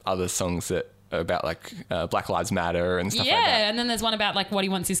got other songs that are about like Black Lives Matter and stuff like that. Yeah, and then there's one about like what he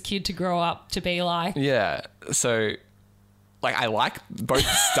wants his kid to grow up to be like. Yeah. So like I like both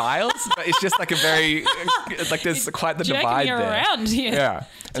styles, but it's just like a very like there's quite the divide there. Around here. Yeah.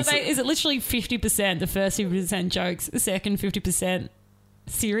 So is it literally 50%, the first 50% jokes, the second 50%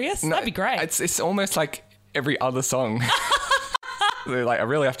 serious? No, that'd be great. It's almost like every other song. Like I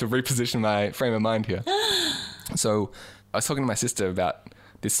really have to reposition my frame of mind here. So I was talking to my sister about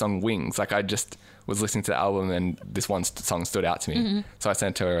this song Wings. Like I just was listening to the album and this one song stood out to me. So I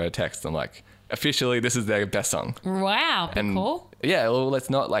sent her a text. I'm like, officially, this is their best song. Wow, cool. Yeah, well, it's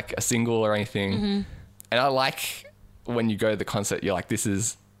not like a single or anything. And I like when you go to the concert, you're like, this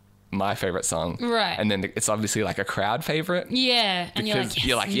is my favorite song. Right. And then it's obviously like a crowd favorite. Yeah. And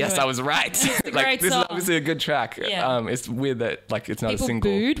you're like, yes, I was right. Like, this is obviously a good track. Yeah. It's weird that like it's not People a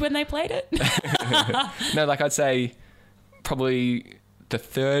single. People booed when they played it? No, like I'd say probably the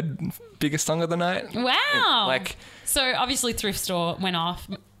third biggest song of the night. Wow. Like, so obviously Thrift Store went off.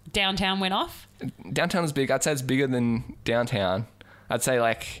 Downtown went off? Downtown is big. I'd say it's bigger than Downtown. I'd say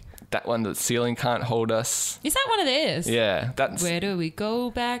like that one, The Ceiling Can't Hold Us. Is that one of theirs? Yeah. That's Where Do We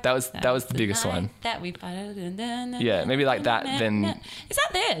Go Back? That was the biggest one. That we yeah, maybe like that then. Is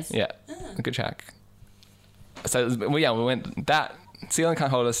that theirs? Yeah. A good track. So we went that, Ceiling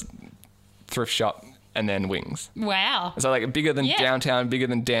Can't Hold Us, Thrift Shop, and then Wings. Wow. So like bigger than Downtown, bigger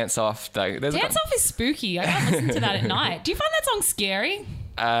than Dance Off. Like, Dance Off is spooky. I can't listen to that at night. Do you find that song scary?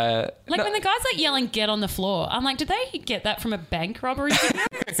 No. When the guy's like yelling "get on the floor," I'm like, did they get that from a bank robbery video?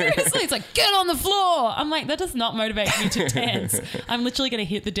 Seriously, it's like "get on the floor." I'm like, that does not motivate me to dance. I'm literally going to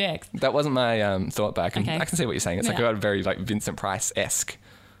hit the deck. That wasn't my thought back. I can see what you're saying. It's like a very like Vincent Price-esque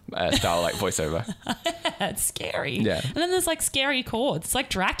style like voiceover. It's scary. Yeah. And then there's like scary chords. It's like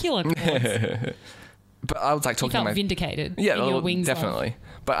Dracula chords. But I was like talking to my vindicated. Yeah, in your wings definitely.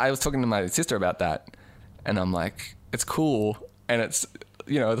 off. But I was talking to my sister about that, and I'm like, it's cool, and it's,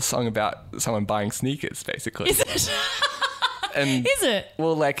 you know, the song about someone buying sneakers, basically. Is it? And is it?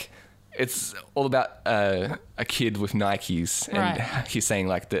 Well, like, it's all about a kid with Nikes, and he's saying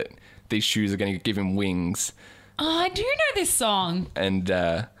like that these shoes are going to give him wings. Oh, I do know this song. And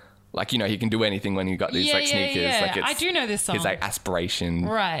like, you know, he can do anything when he got these like sneakers. Yeah. Like, it's I do know this song. His like aspiration.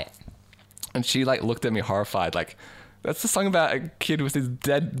 Right. And she like looked at me horrified, like, that's the song about a kid with his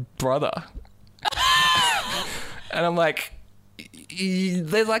dead brother. And I'm like,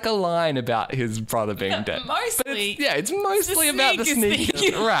 there's like a line about his brother being dead. Mostly. It's mostly about the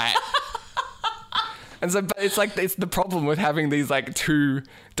sneakers. Right. And so, but it's like, it's the problem with having these like two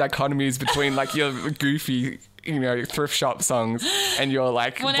dichotomies between like your goofy, you know, thrift shop songs and your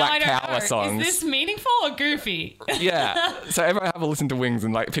like Black Power songs. Is this meaningful or goofy? Yeah. So everyone have a listen to Wings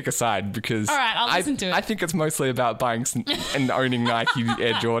and like pick a side, because all right, I'll listen to it. I think it's mostly about buying and owning Nike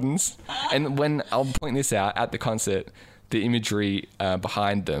Air Jordans. And when I'll point this out at the concert, the imagery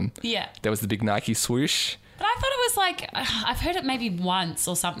behind them, Yeah. there was the big Nike swoosh. But I thought it was like, I've heard it maybe once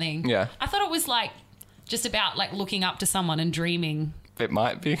or something. Yeah. I thought it was like just about like looking up to someone and dreaming. It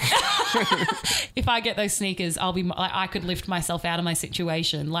might be. If I get those sneakers, I'll be like, I could lift myself out of my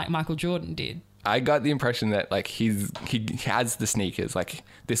situation like Michael Jordan did. I got the impression that like he has the sneakers. Like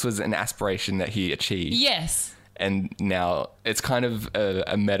this was an aspiration that he achieved. Yes. And now it's kind of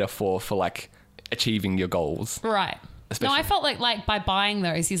a metaphor for like achieving your goals. Right. Especially- No, I felt like by buying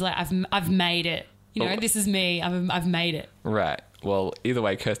those, he's like, I've made it. You know, this is me. I've made it. Right. Well, either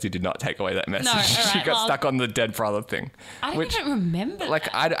way, Kirsty did not take away that message. No, all right, She got well, stuck on the dead brother thing. I don't even remember. Like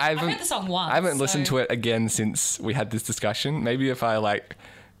that. I haven't heard the song once. I haven't listened to it again since we had this discussion. Maybe if I like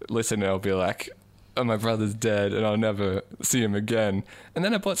listen, I'll be like, oh, my brother's dead and I'll never see him again. And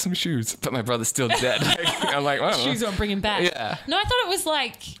then I bought some shoes, but my brother's still dead. I'm like, well, shoes won't bring him back. Yeah. No, I thought it was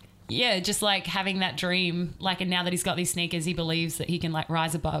like, yeah, just like having that dream. Like, and now that he's got these sneakers, he believes that he can like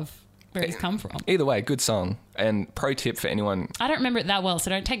rise above where he's come from. Either way, good song. And pro tip for anyone. I don't remember it that well, so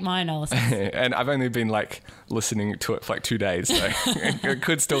don't take my analysis. And I've only been like listening to it for like 2 days, so it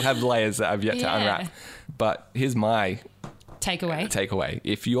could still have layers that I've yet to unwrap. But here's my takeaway.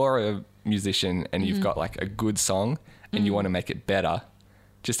 If you're a musician and you've got like a good song and you want to make it better,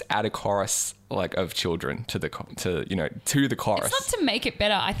 just add a chorus like of children to the chorus. It's not to make it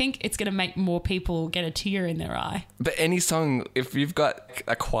better. I think it's going to make more people get a tear in their eye. But any song, if you've got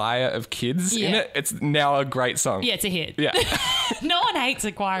a choir of kids in it, it's now a great song. Yeah, it's a hit. Yeah. No one hates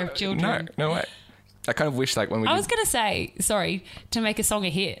a choir of children. No way. I kind of wish like when we I was going to say, sorry, to make a song a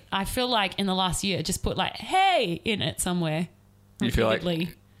hit, I feel like in the last year, just put like, hey, in it somewhere. You feel repeatedly.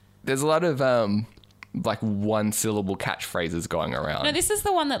 like there's a lot of like one syllable catchphrases going around. No, this is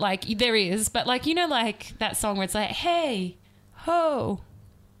the one that like there is, but like, you know, like that song where it's like, hey, ho.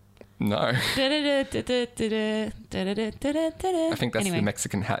 No. I I think that's the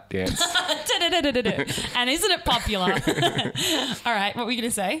Mexican hat dance. And isn't it popular? All right, what were you going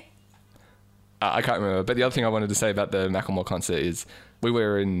to say? I can't remember. But the other thing I wanted to say about the Macklemore concert is we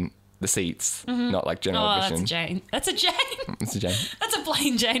were in the seats, not like general admission. That's a Jane. That's a Jane. It's a Jane. That's a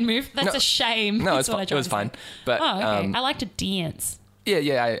plain Jane move. That's a shame. No, That's it was fine. But okay. I like to dance.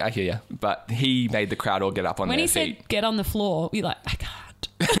 Yeah, I hear you. But he made the crowd all get up on When their he feet. said get on the floor, you're like, I can't.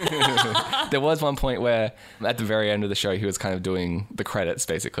 There was one point where at the very end of the show he was kind of doing the credits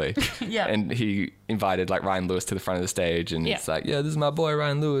basically. Yeah. And he invited like Ryan Lewis to the front of the stage and it's like, yeah, this is my boy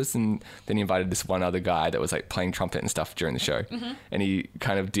Ryan Lewis, and then he invited this one other guy that was like playing trumpet and stuff during the show. And he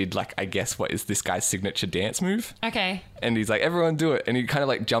kind of did like, I guess what is this guy's signature dance move. Okay. And he's like, everyone do it, and he kind of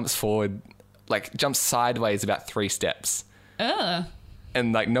like jumps forward, like jumps sideways about 3 steps.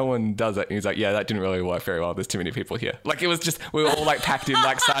 And like no one does it. And he's like, yeah, that didn't really work very well. There's too many people here. Like it was just, we were all like packed in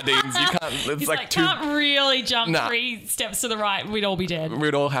like sardines. You can't, it's He's like can't really jump 3 steps to the right. We'd all be dead.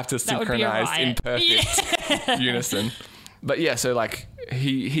 We'd all have to That would be a synchronize in riot. perfect unison. But yeah, so like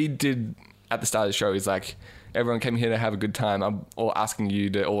he did at the start of the show, he's like, everyone came here to have a good time. I'm all asking you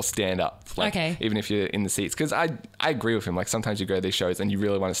to all stand up. Like, Okay. even if you're in the seats. Because I agree with him. Like sometimes you go to these shows and you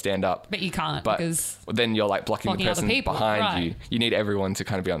really want to stand up. But you can't But because then you're like blocking the other person people, behind right. you. You need everyone to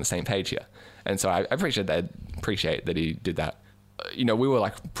kind of be on the same page here. And so I appreciate that he did that. You know, we were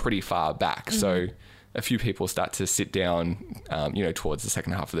like pretty far back. So a few people start to sit down, towards the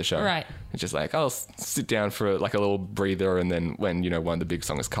second half of the show. Right. It's just like, I'll sit down for like a little breather. And then when, one of the big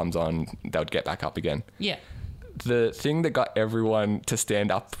songs comes on, they'll get back up again. Yeah. The thing that got everyone to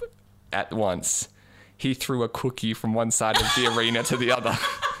stand up at once, he threw a cookie from one side of the arena to the other.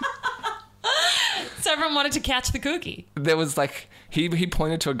 So everyone wanted to catch the cookie. There was like, he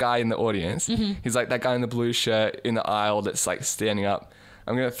pointed to a guy in the audience. He's like, that guy in the blue shirt in the aisle that's like standing up.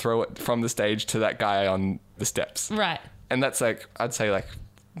 I'm going to throw it from the stage to that guy on the steps. Right. And that's like, I'd say like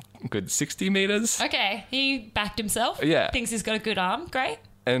a good 60 meters. Okay. He backed himself. Yeah. Thinks he's got a good arm. Great.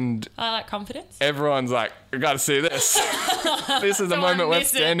 And I like confidence. everyone's like, I got to see this. This is the moment we're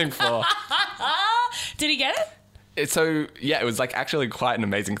standing for. Did he get it? It was like actually quite an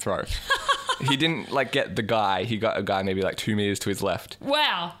amazing throw. He didn't like get the guy. He got a guy maybe like 2 meters to his left.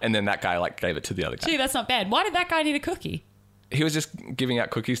 Wow. And then that guy like gave it to the other guy. Gee, that's not bad. Why did that guy need a cookie? He was just giving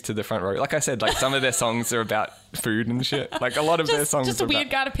out cookies to the front row. Like I said, like some of their songs are about food and shit. Like a lot of their songs just a are weird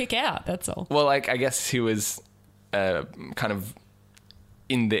about... guy to pick out. That's all. Well, like I guess he was kind of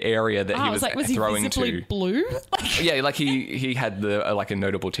in the area that he was throwing he visibly to. Blue? Yeah, like he had the like a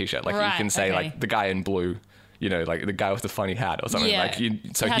notable T-shirt. Like Right, you can say okay. like the guy in blue, like the guy with the funny hat or something. Yeah. Like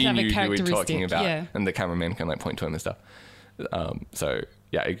so It had he to have a knew who we were talking characteristic, about, yeah. and the cameraman can like point to him and stuff. So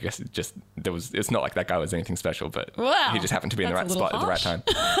yeah, I guess it's not like that guy was anything special, but Wow, he just happened to be in the right that's a spot at the right little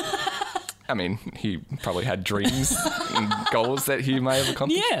time. I mean, he probably had dreams and goals that he may have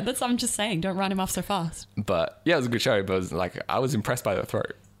accomplished. Yeah, I'm just saying. Don't write him off so fast. But yeah, it was a good show. But it was like, I was impressed by the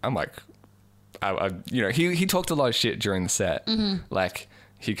throat. I'm like, he talked a lot of shit during the set. Like,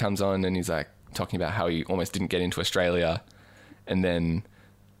 he comes on and he's like talking about how he almost didn't get into Australia, and then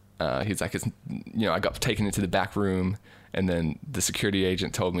he's like, I got taken into the back room, and then the security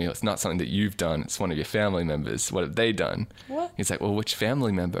agent told me it's not something that you've done, it's one of your family members. What have they done? What? He's like, well, which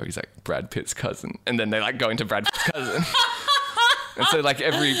family member? He's like, Brad Pitt's cousin. And then they like go into Brad Pitt's cousin. And so like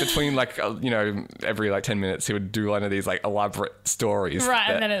every 10 minutes he would do one of these like elaborate stories. Right,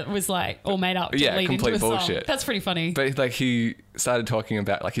 and then it was like all made up to lead complete into a bullshit. song. That's pretty funny. But like he started talking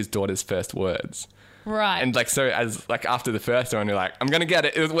about like his daughter's first words. Right. And like, so as like after the first one, you're like, I'm going to get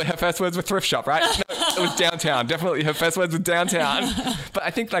it. Her first words were thrift shop, right? No, it was downtown. Definitely her first words were downtown. But I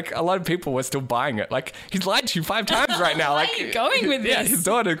think like a lot of people were still buying it. Like, he's lied to you 5 times right now. Where Like, are you going with this? Yeah, his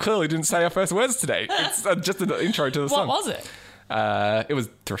daughter clearly didn't say her first words today. It's just an intro to the song. What was it? It was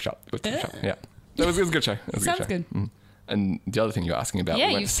thrift shop. Yeah. It was a good show. Sounds good. And the other thing you were asking about. Yeah,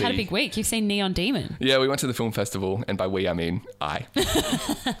 you've had a big week. You've seen Neon Demon. Yeah, we went to the film festival, and by we, I mean I.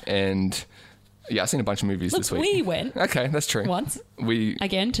 And yeah, I've seen a bunch of movies this week. We went. Okay, that's true. Once. We.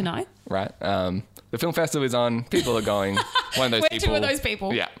 Again tonight. Right. The film festival is on. People are going. One of those We're people. two of those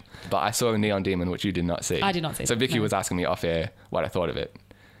people. Yeah. But I saw Neon Demon, which you did not see. I did not see. So Vicky was asking me off air what I thought of it.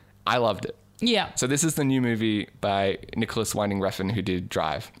 I loved it. Yeah. So this is the new movie by Nicholas Winding Refn, who did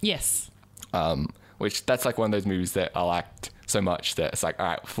Drive. Yes. Which that's like one of those movies that I liked so much that it's like, all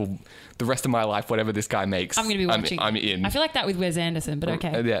right, for the rest of my life, whatever this guy makes, I'm going to be watching. I'm in. I feel like that with Wes Anderson, but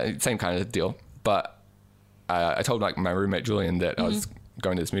okay. Yeah, same kind of deal. But I told like my roommate Julian that I was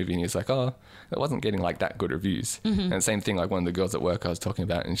going to this movie, and he was like, oh, it wasn't getting like that good reviews. And the same thing, like one of the girls at work I was talking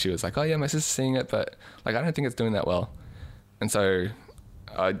about, and she was like, oh yeah, my sister's seeing it, but like I don't think it's doing that well. And so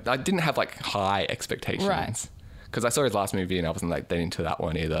I didn't have like high expectations. Right. Because I saw his last movie and I wasn't like that into that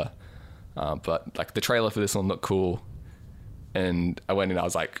one either. But like the trailer for this one looked cool, and I went and I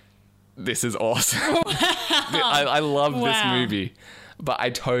was like, this is awesome. Wow. I love this movie, but I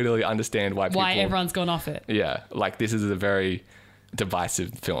totally understand why everyone's gone off it. Yeah, like this is a very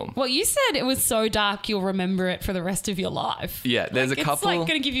divisive film. Well, you said it was so dark you'll remember it for the rest of your life. Yeah, there's a couple. It's like going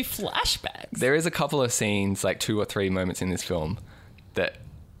to give you flashbacks. There is a couple of scenes, like 2 or 3 moments in this film, that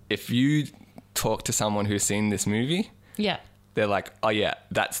if you talk to someone who's seen this movie, they're like, oh yeah,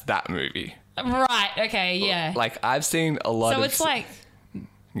 that's that movie. Right. Okay. Yeah. Like I've seen a lot. So it's like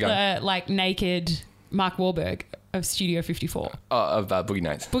the like naked Mark Wahlberg of Studio 54. Of Boogie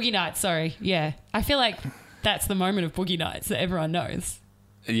Nights. Boogie Nights. Sorry. Yeah. I feel like that's the moment of Boogie Nights that everyone knows.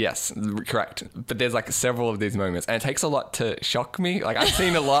 Yes, correct. But there's like several of these moments, and it takes a lot to shock me. Like I've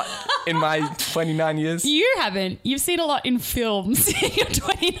seen a lot in my 29 years. You haven't. You've seen a lot in films in your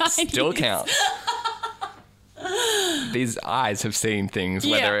 29 years. Still counts. These eyes have seen things,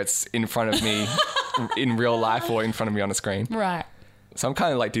 whether it's in front of me in real life or in front of me on a screen. Right. So I'm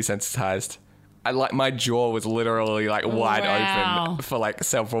kind of like desensitized. My jaw was literally like wide open for like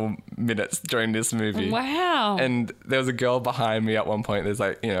several minutes during this movie. Wow. And there was a girl behind me at one point. There's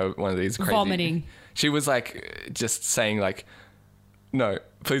like, one of these crazy... Vomiting. She was like just saying like, no,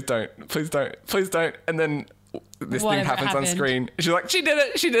 please don't. And then this thing happens on screen. She's like, she did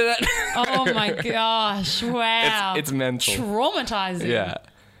it. Oh my gosh. Wow. It's mental. Traumatizing. Yeah.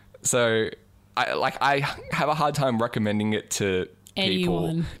 So I have a hard time recommending it to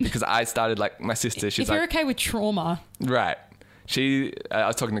anyone because I started like my sister. She's if you're okay with trauma, right? I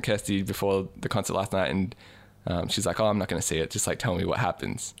was talking to Kirsty before the concert last night, and she's like, "Oh, I'm not going to see it. Just like tell me what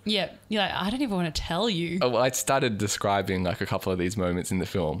happens." Yeah, you're like, I don't even want to tell you. Oh, well, I started describing like a couple of these moments in the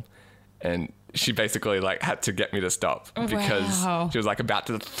film, and she basically like had to get me to stop because she was like about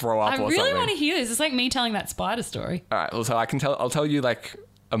to throw up. I really want to hear this. It's like me telling that spider story. All right, well, so I'll tell you like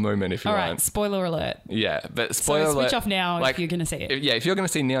a moment if you want. All right, spoiler alert. Yeah, but spoiler alert. So switch off now like, if you're going to see it. If you're going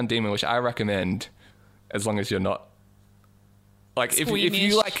to see Neon Demon, which I recommend, as long as you're not like if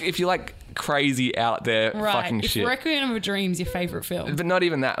you like crazy out there fucking shit. If Requiem for a Dream's your favorite film, but not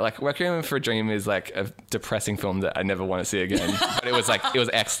even that. Like Requiem for a Dream is like a depressing film that I never want to see again. But it was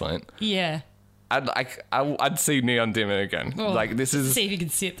excellent. Yeah. I'd see Neon Demon again. Oh, like this is see if you can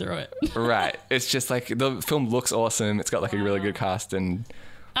sit through it. Right. It's just like the film looks awesome. It's got like a really good cast and.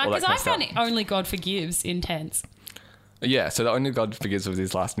 Because I found Only God Forgives intense. Yeah, so The Only God Forgives was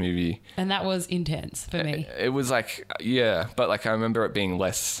his last movie. And that was intense for me. It was like, yeah, but like I remember it being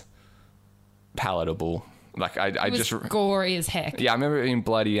less palatable. Like it was gory as heck. Yeah, I remember it being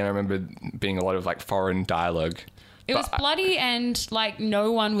bloody, and I remember being a lot of like foreign dialogue. It was bloody and like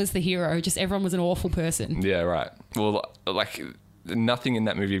no one was the hero, just everyone was an awful person. Yeah, right. Well, like nothing in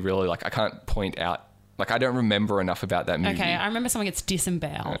that movie really, like, I can't point out, like, I don't remember enough about that movie. Okay, I remember someone gets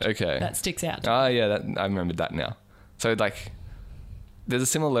disemboweled. Okay. That sticks out to me. Oh, yeah, I remembered that now. So, like, there's a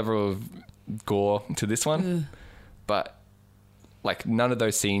similar level of gore to this one, but, like, none of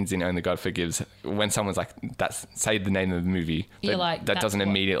those scenes in Only God Forgives, when someone's like, say the name of the movie, that doesn't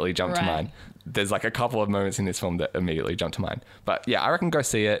immediately jump to mind. There's, like, a couple of moments in this film that immediately jump to mind. But, yeah, I reckon go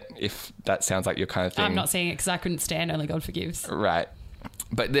see it if that sounds like your kind of thing. I'm not seeing it because I couldn't stand Only God Forgives. Right.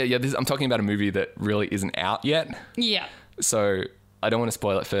 But, I'm talking about a movie that really isn't out yet. Yeah. So, I don't want to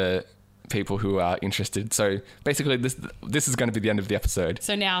spoil it for people who are interested. So, basically, this is going to be the end of the episode.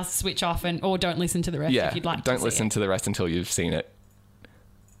 So now switch off or don't listen to the rest if you'd like to see it. Don't listen to the rest until you've seen it.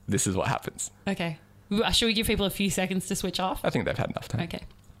 This is what happens. Okay. Should we give people a few seconds to switch off? I think they've had enough time. Okay.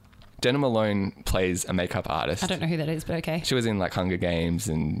 Jenna Malone plays a makeup artist. I don't know who that is, but okay. She was in, like, Hunger Games,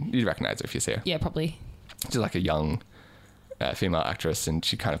 and you'd recognize her if you see her. Yeah, probably. She's like a young female actress, and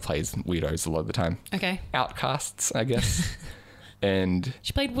she kind of plays weirdos a lot of the time. Okay. Outcasts, I guess. And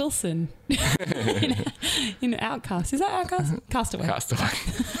she played Wilson in Outcast. Is that Outcast? Castaway. Castaway.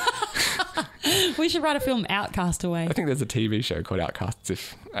 We should write a film, Outcastaway. I think there's a TV show called Outcasts.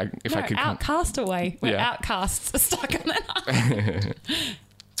 If I could. Outcastaway. Where outcasts are stuck on that.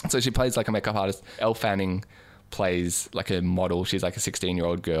 So she plays like a makeup artist. Elle Fanning plays like a model. She's like a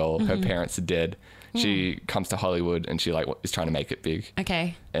 16-year-old girl. Her parents are dead. She comes to Hollywood and she, like, is trying to make it big.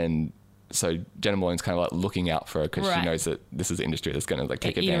 Okay. And so Jenna Malone's kind of like looking out for her because she knows that this is an industry that's going to, like,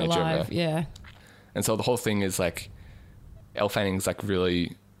 take advantage of her. Yeah. And so the whole thing is, like, Elle Fanning's, like,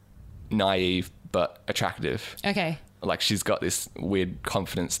 really naive but attractive. Okay. Like, she's got this weird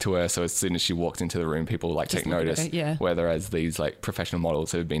confidence to her, so as soon as she walks into the room, people, like, take notice. Whereas these, like, professional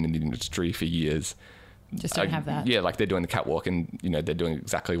models who have been in the industry for years just don't have that. Yeah, like, they're doing the catwalk and, you know, they're doing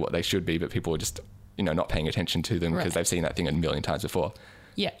exactly what they should be, but people are just, you know, not paying attention to them because they've seen that thing a million times before.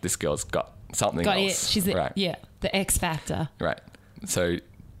 Yeah. This girl's got something else. She's the X factor. Right. So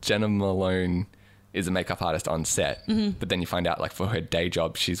Jenna Malone is a makeup artist on set, but then you find out, like, for her day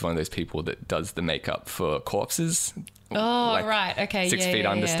job, she's one of those people that does the makeup for corpses. Oh, like, right. Okay. 6 feet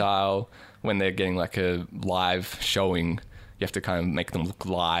under style. When they're getting, like, a live showing, you have to kind of make them look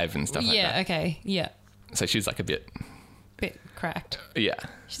live and stuff like that. Yeah. Okay. Yeah. So she's, like, a bit cracked. Yeah.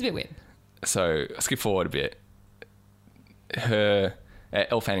 She's a bit weird. So skip forward a bit. Her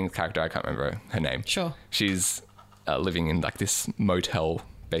Elle Fanning's character, I can't remember her name. Sure. She's living in, like, this motel,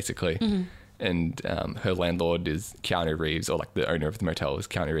 basically. And her landlord is Keanu Reeves, or, like, the owner of the motel is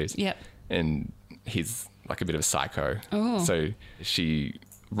Keanu Reeves. Yep. And he's, like, a bit of a psycho. Oh. So she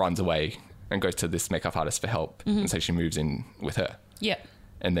runs away and goes to this makeup artist for help. And so she moves in with her. Yep.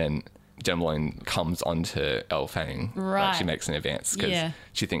 And then Jenna Malone comes onto Elle Fanning. Right. Like, she makes an advance because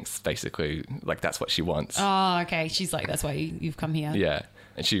she thinks basically, like, that's what she wants. Oh, okay. She's like, that's why you've come here. Yeah.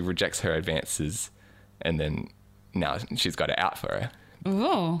 And she rejects her advances, and then now she's got it out for her.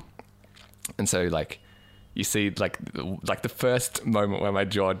 Oh. And so, like, you see, like the first moment where my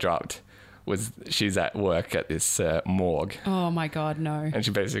jaw dropped was she's at work at this morgue. Oh my God, no. And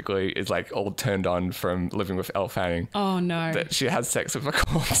she basically is, like, all turned on from living with Elle Fanning. Oh no. That she has sex with a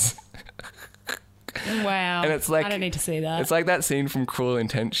corpse. Wow. And it's like, I don't need to see that. It's like that scene from Cruel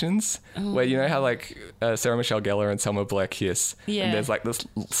Intentions where, you know how, like, Sarah Michelle Gellar and Selma Blair kiss, and there's, like, this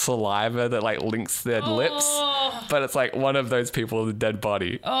saliva that, like, links their lips, but it's like one of those people with a dead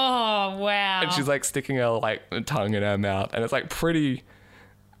body. Oh wow. And she's, like, sticking her, like, tongue in her mouth, and it's, like, pretty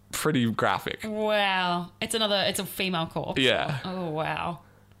graphic. Wow. It's a female corpse. Yeah. Oh wow.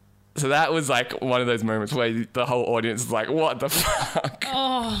 So that was, like, one of those moments where the whole audience is like, what the fuck?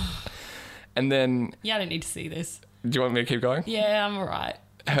 Oh. And then... Yeah, I don't need to see this. Do you want me to keep going? Yeah, I'm all right.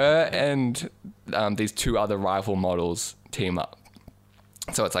 Her and these two other rival models team up.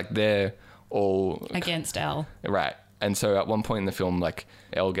 So it's like they're all... Against Elle. Right. And so at one point in the film, like,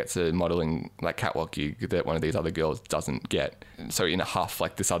 Elle gets a modeling, like, catwalk gig that one of these other girls doesn't get. So in a huff,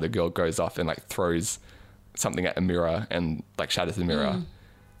 like, this other girl goes off and, like, throws something at a mirror and, like, shatters the mirror.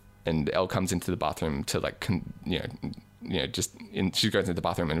 And Elle comes into the bathroom to, like, she goes into the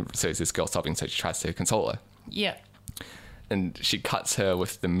bathroom and sees this girl sobbing, so she tries to console her. Yeah. And she cuts her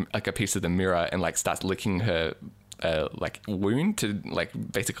with a piece of the mirror and, like, starts licking her like, wound to, like,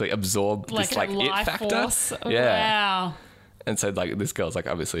 basically absorb this, like, it factor. Force. Yeah. Wow. And so, like, this girl's, like,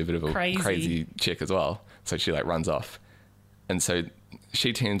 obviously a bit of a crazy chick as well. So she, like, runs off. And so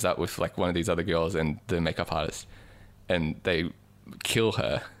she teams up with, like, one of these other girls and the makeup artist, and they kill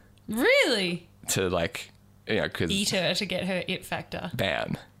her. Really? To, like, you know, because... Eat her to get her it factor.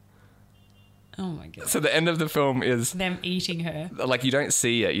 Bam. Oh my God. So the end of the film is... Them eating her. Like, you don't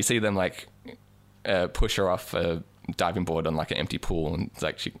see it. You see them, like, push her off diving board on like an empty pool, and it's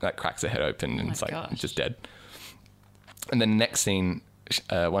like she like cracks her head open and it's like just dead. And then the next scene,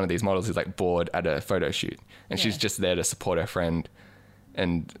 one of these models is like bored at a photo shoot, and she's just there to support her friend,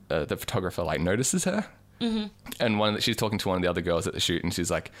 and the photographer like notices her. And she's talking to one of the other girls at the shoot, and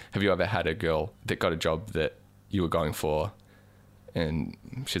she's like, have you ever had a girl that got a job that you were going for? And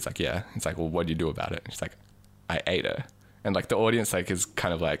she's like, yeah. It's like, well, what do you do about it? And she's like, I ate her. And like the audience like is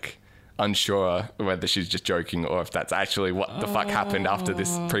kind of like unsure whether she's just joking or if that's actually what the fuck happened after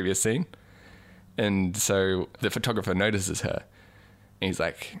this previous scene. And so the photographer notices her, and he's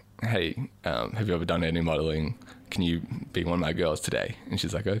like, hey, have you ever done any modeling? Can you be one of my girls today? And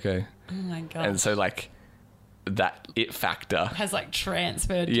she's like, okay. Oh my god. And so like that it factor has like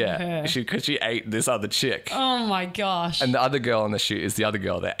transferred to her. Because she ate this other chick. Oh my gosh. And the other girl on the shoot is the other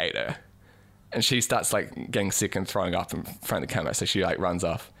girl that ate her. And she starts like getting sick and throwing up in front of the camera. So she like runs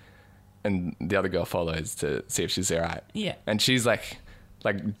off, and the other girl follows to see if she's all right. Yeah. And she's like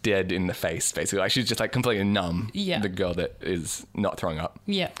dead in the face, basically. Like she's just like completely numb. Yeah. The girl that is not throwing up.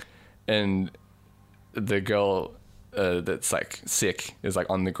 Yeah. And the girl that's like sick is like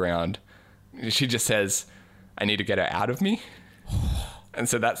on the ground. She just says, I need to get her out of me. And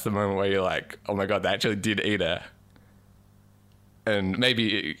so that's the moment where you're like, oh my God, they actually did eat her. And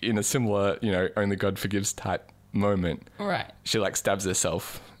maybe in a similar, only God forgives type moment, right? She like stabs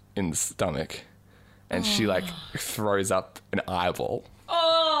herself in the stomach, and she like throws up an eyeball.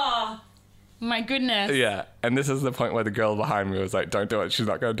 Oh my goodness! Yeah, and this is the point where the girl behind me was like, "Don't do it. She's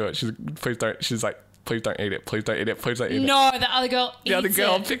not going to do it. Please don't." She's like, "Please don't eat it. Please don't eat it. Please don't eat it." No, the other girl. The other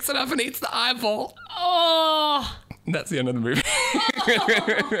girl picks it up and eats the eyeball. Oh. And that's the end of the movie.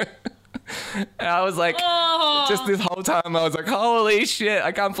 And I was like, just this whole time, I was like, holy shit,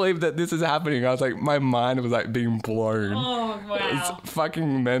 I can't believe that this is happening. I was like, my mind was like being blown. Oh, wow. It's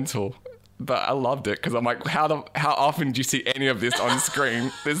fucking mental. But I loved it because I'm like, how often do you see any of this on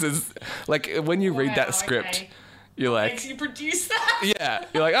screen? This is like, when you read that script, you're like, makes you produce that? Yeah.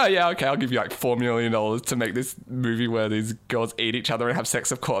 You're like, oh yeah, okay, I'll give you like $4 million to make this movie where these girls eat each other and have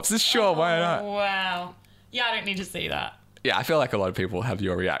sex with corpses. Sure, why not? Wow. Yeah, I don't need to see that. Yeah, I feel like a lot of people have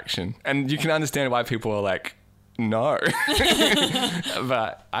your reaction. And you can understand why people are like, no.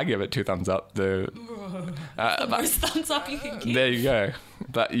 But I give it 2 thumbs up. The most thumbs up you can give. There you go.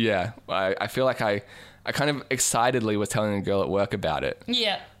 But yeah, I feel like I kind of excitedly was telling a girl at work about it.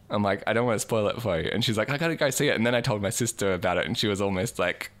 Yeah. I'm like, I don't want to spoil it for you. And she's like, I got to go see it. And then I told my sister about it, and she was almost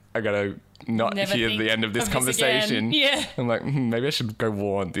like, I got to not Never hear the end of this conversation. Yeah. I'm like, maybe I should go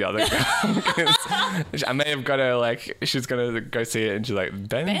warn the other girl. I may have got to like, she's going to go see it, and she's like,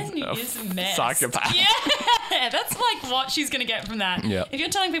 Ben is a mess. Psychopath. Yeah, that's like what she's going to get from that. Yeah. If you're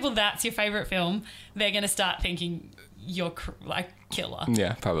telling people that's your favourite film, they're going to start thinking you're like killer.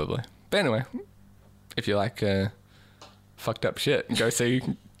 Yeah, probably. But anyway, if you like fucked up shit, go see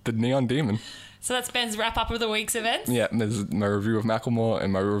The Neon Demon. So that's Ben's wrap up of the week's events. Yeah, there's my review of Macklemore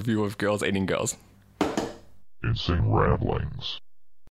and my review of Girls Eating Girls. Insane Ramblings.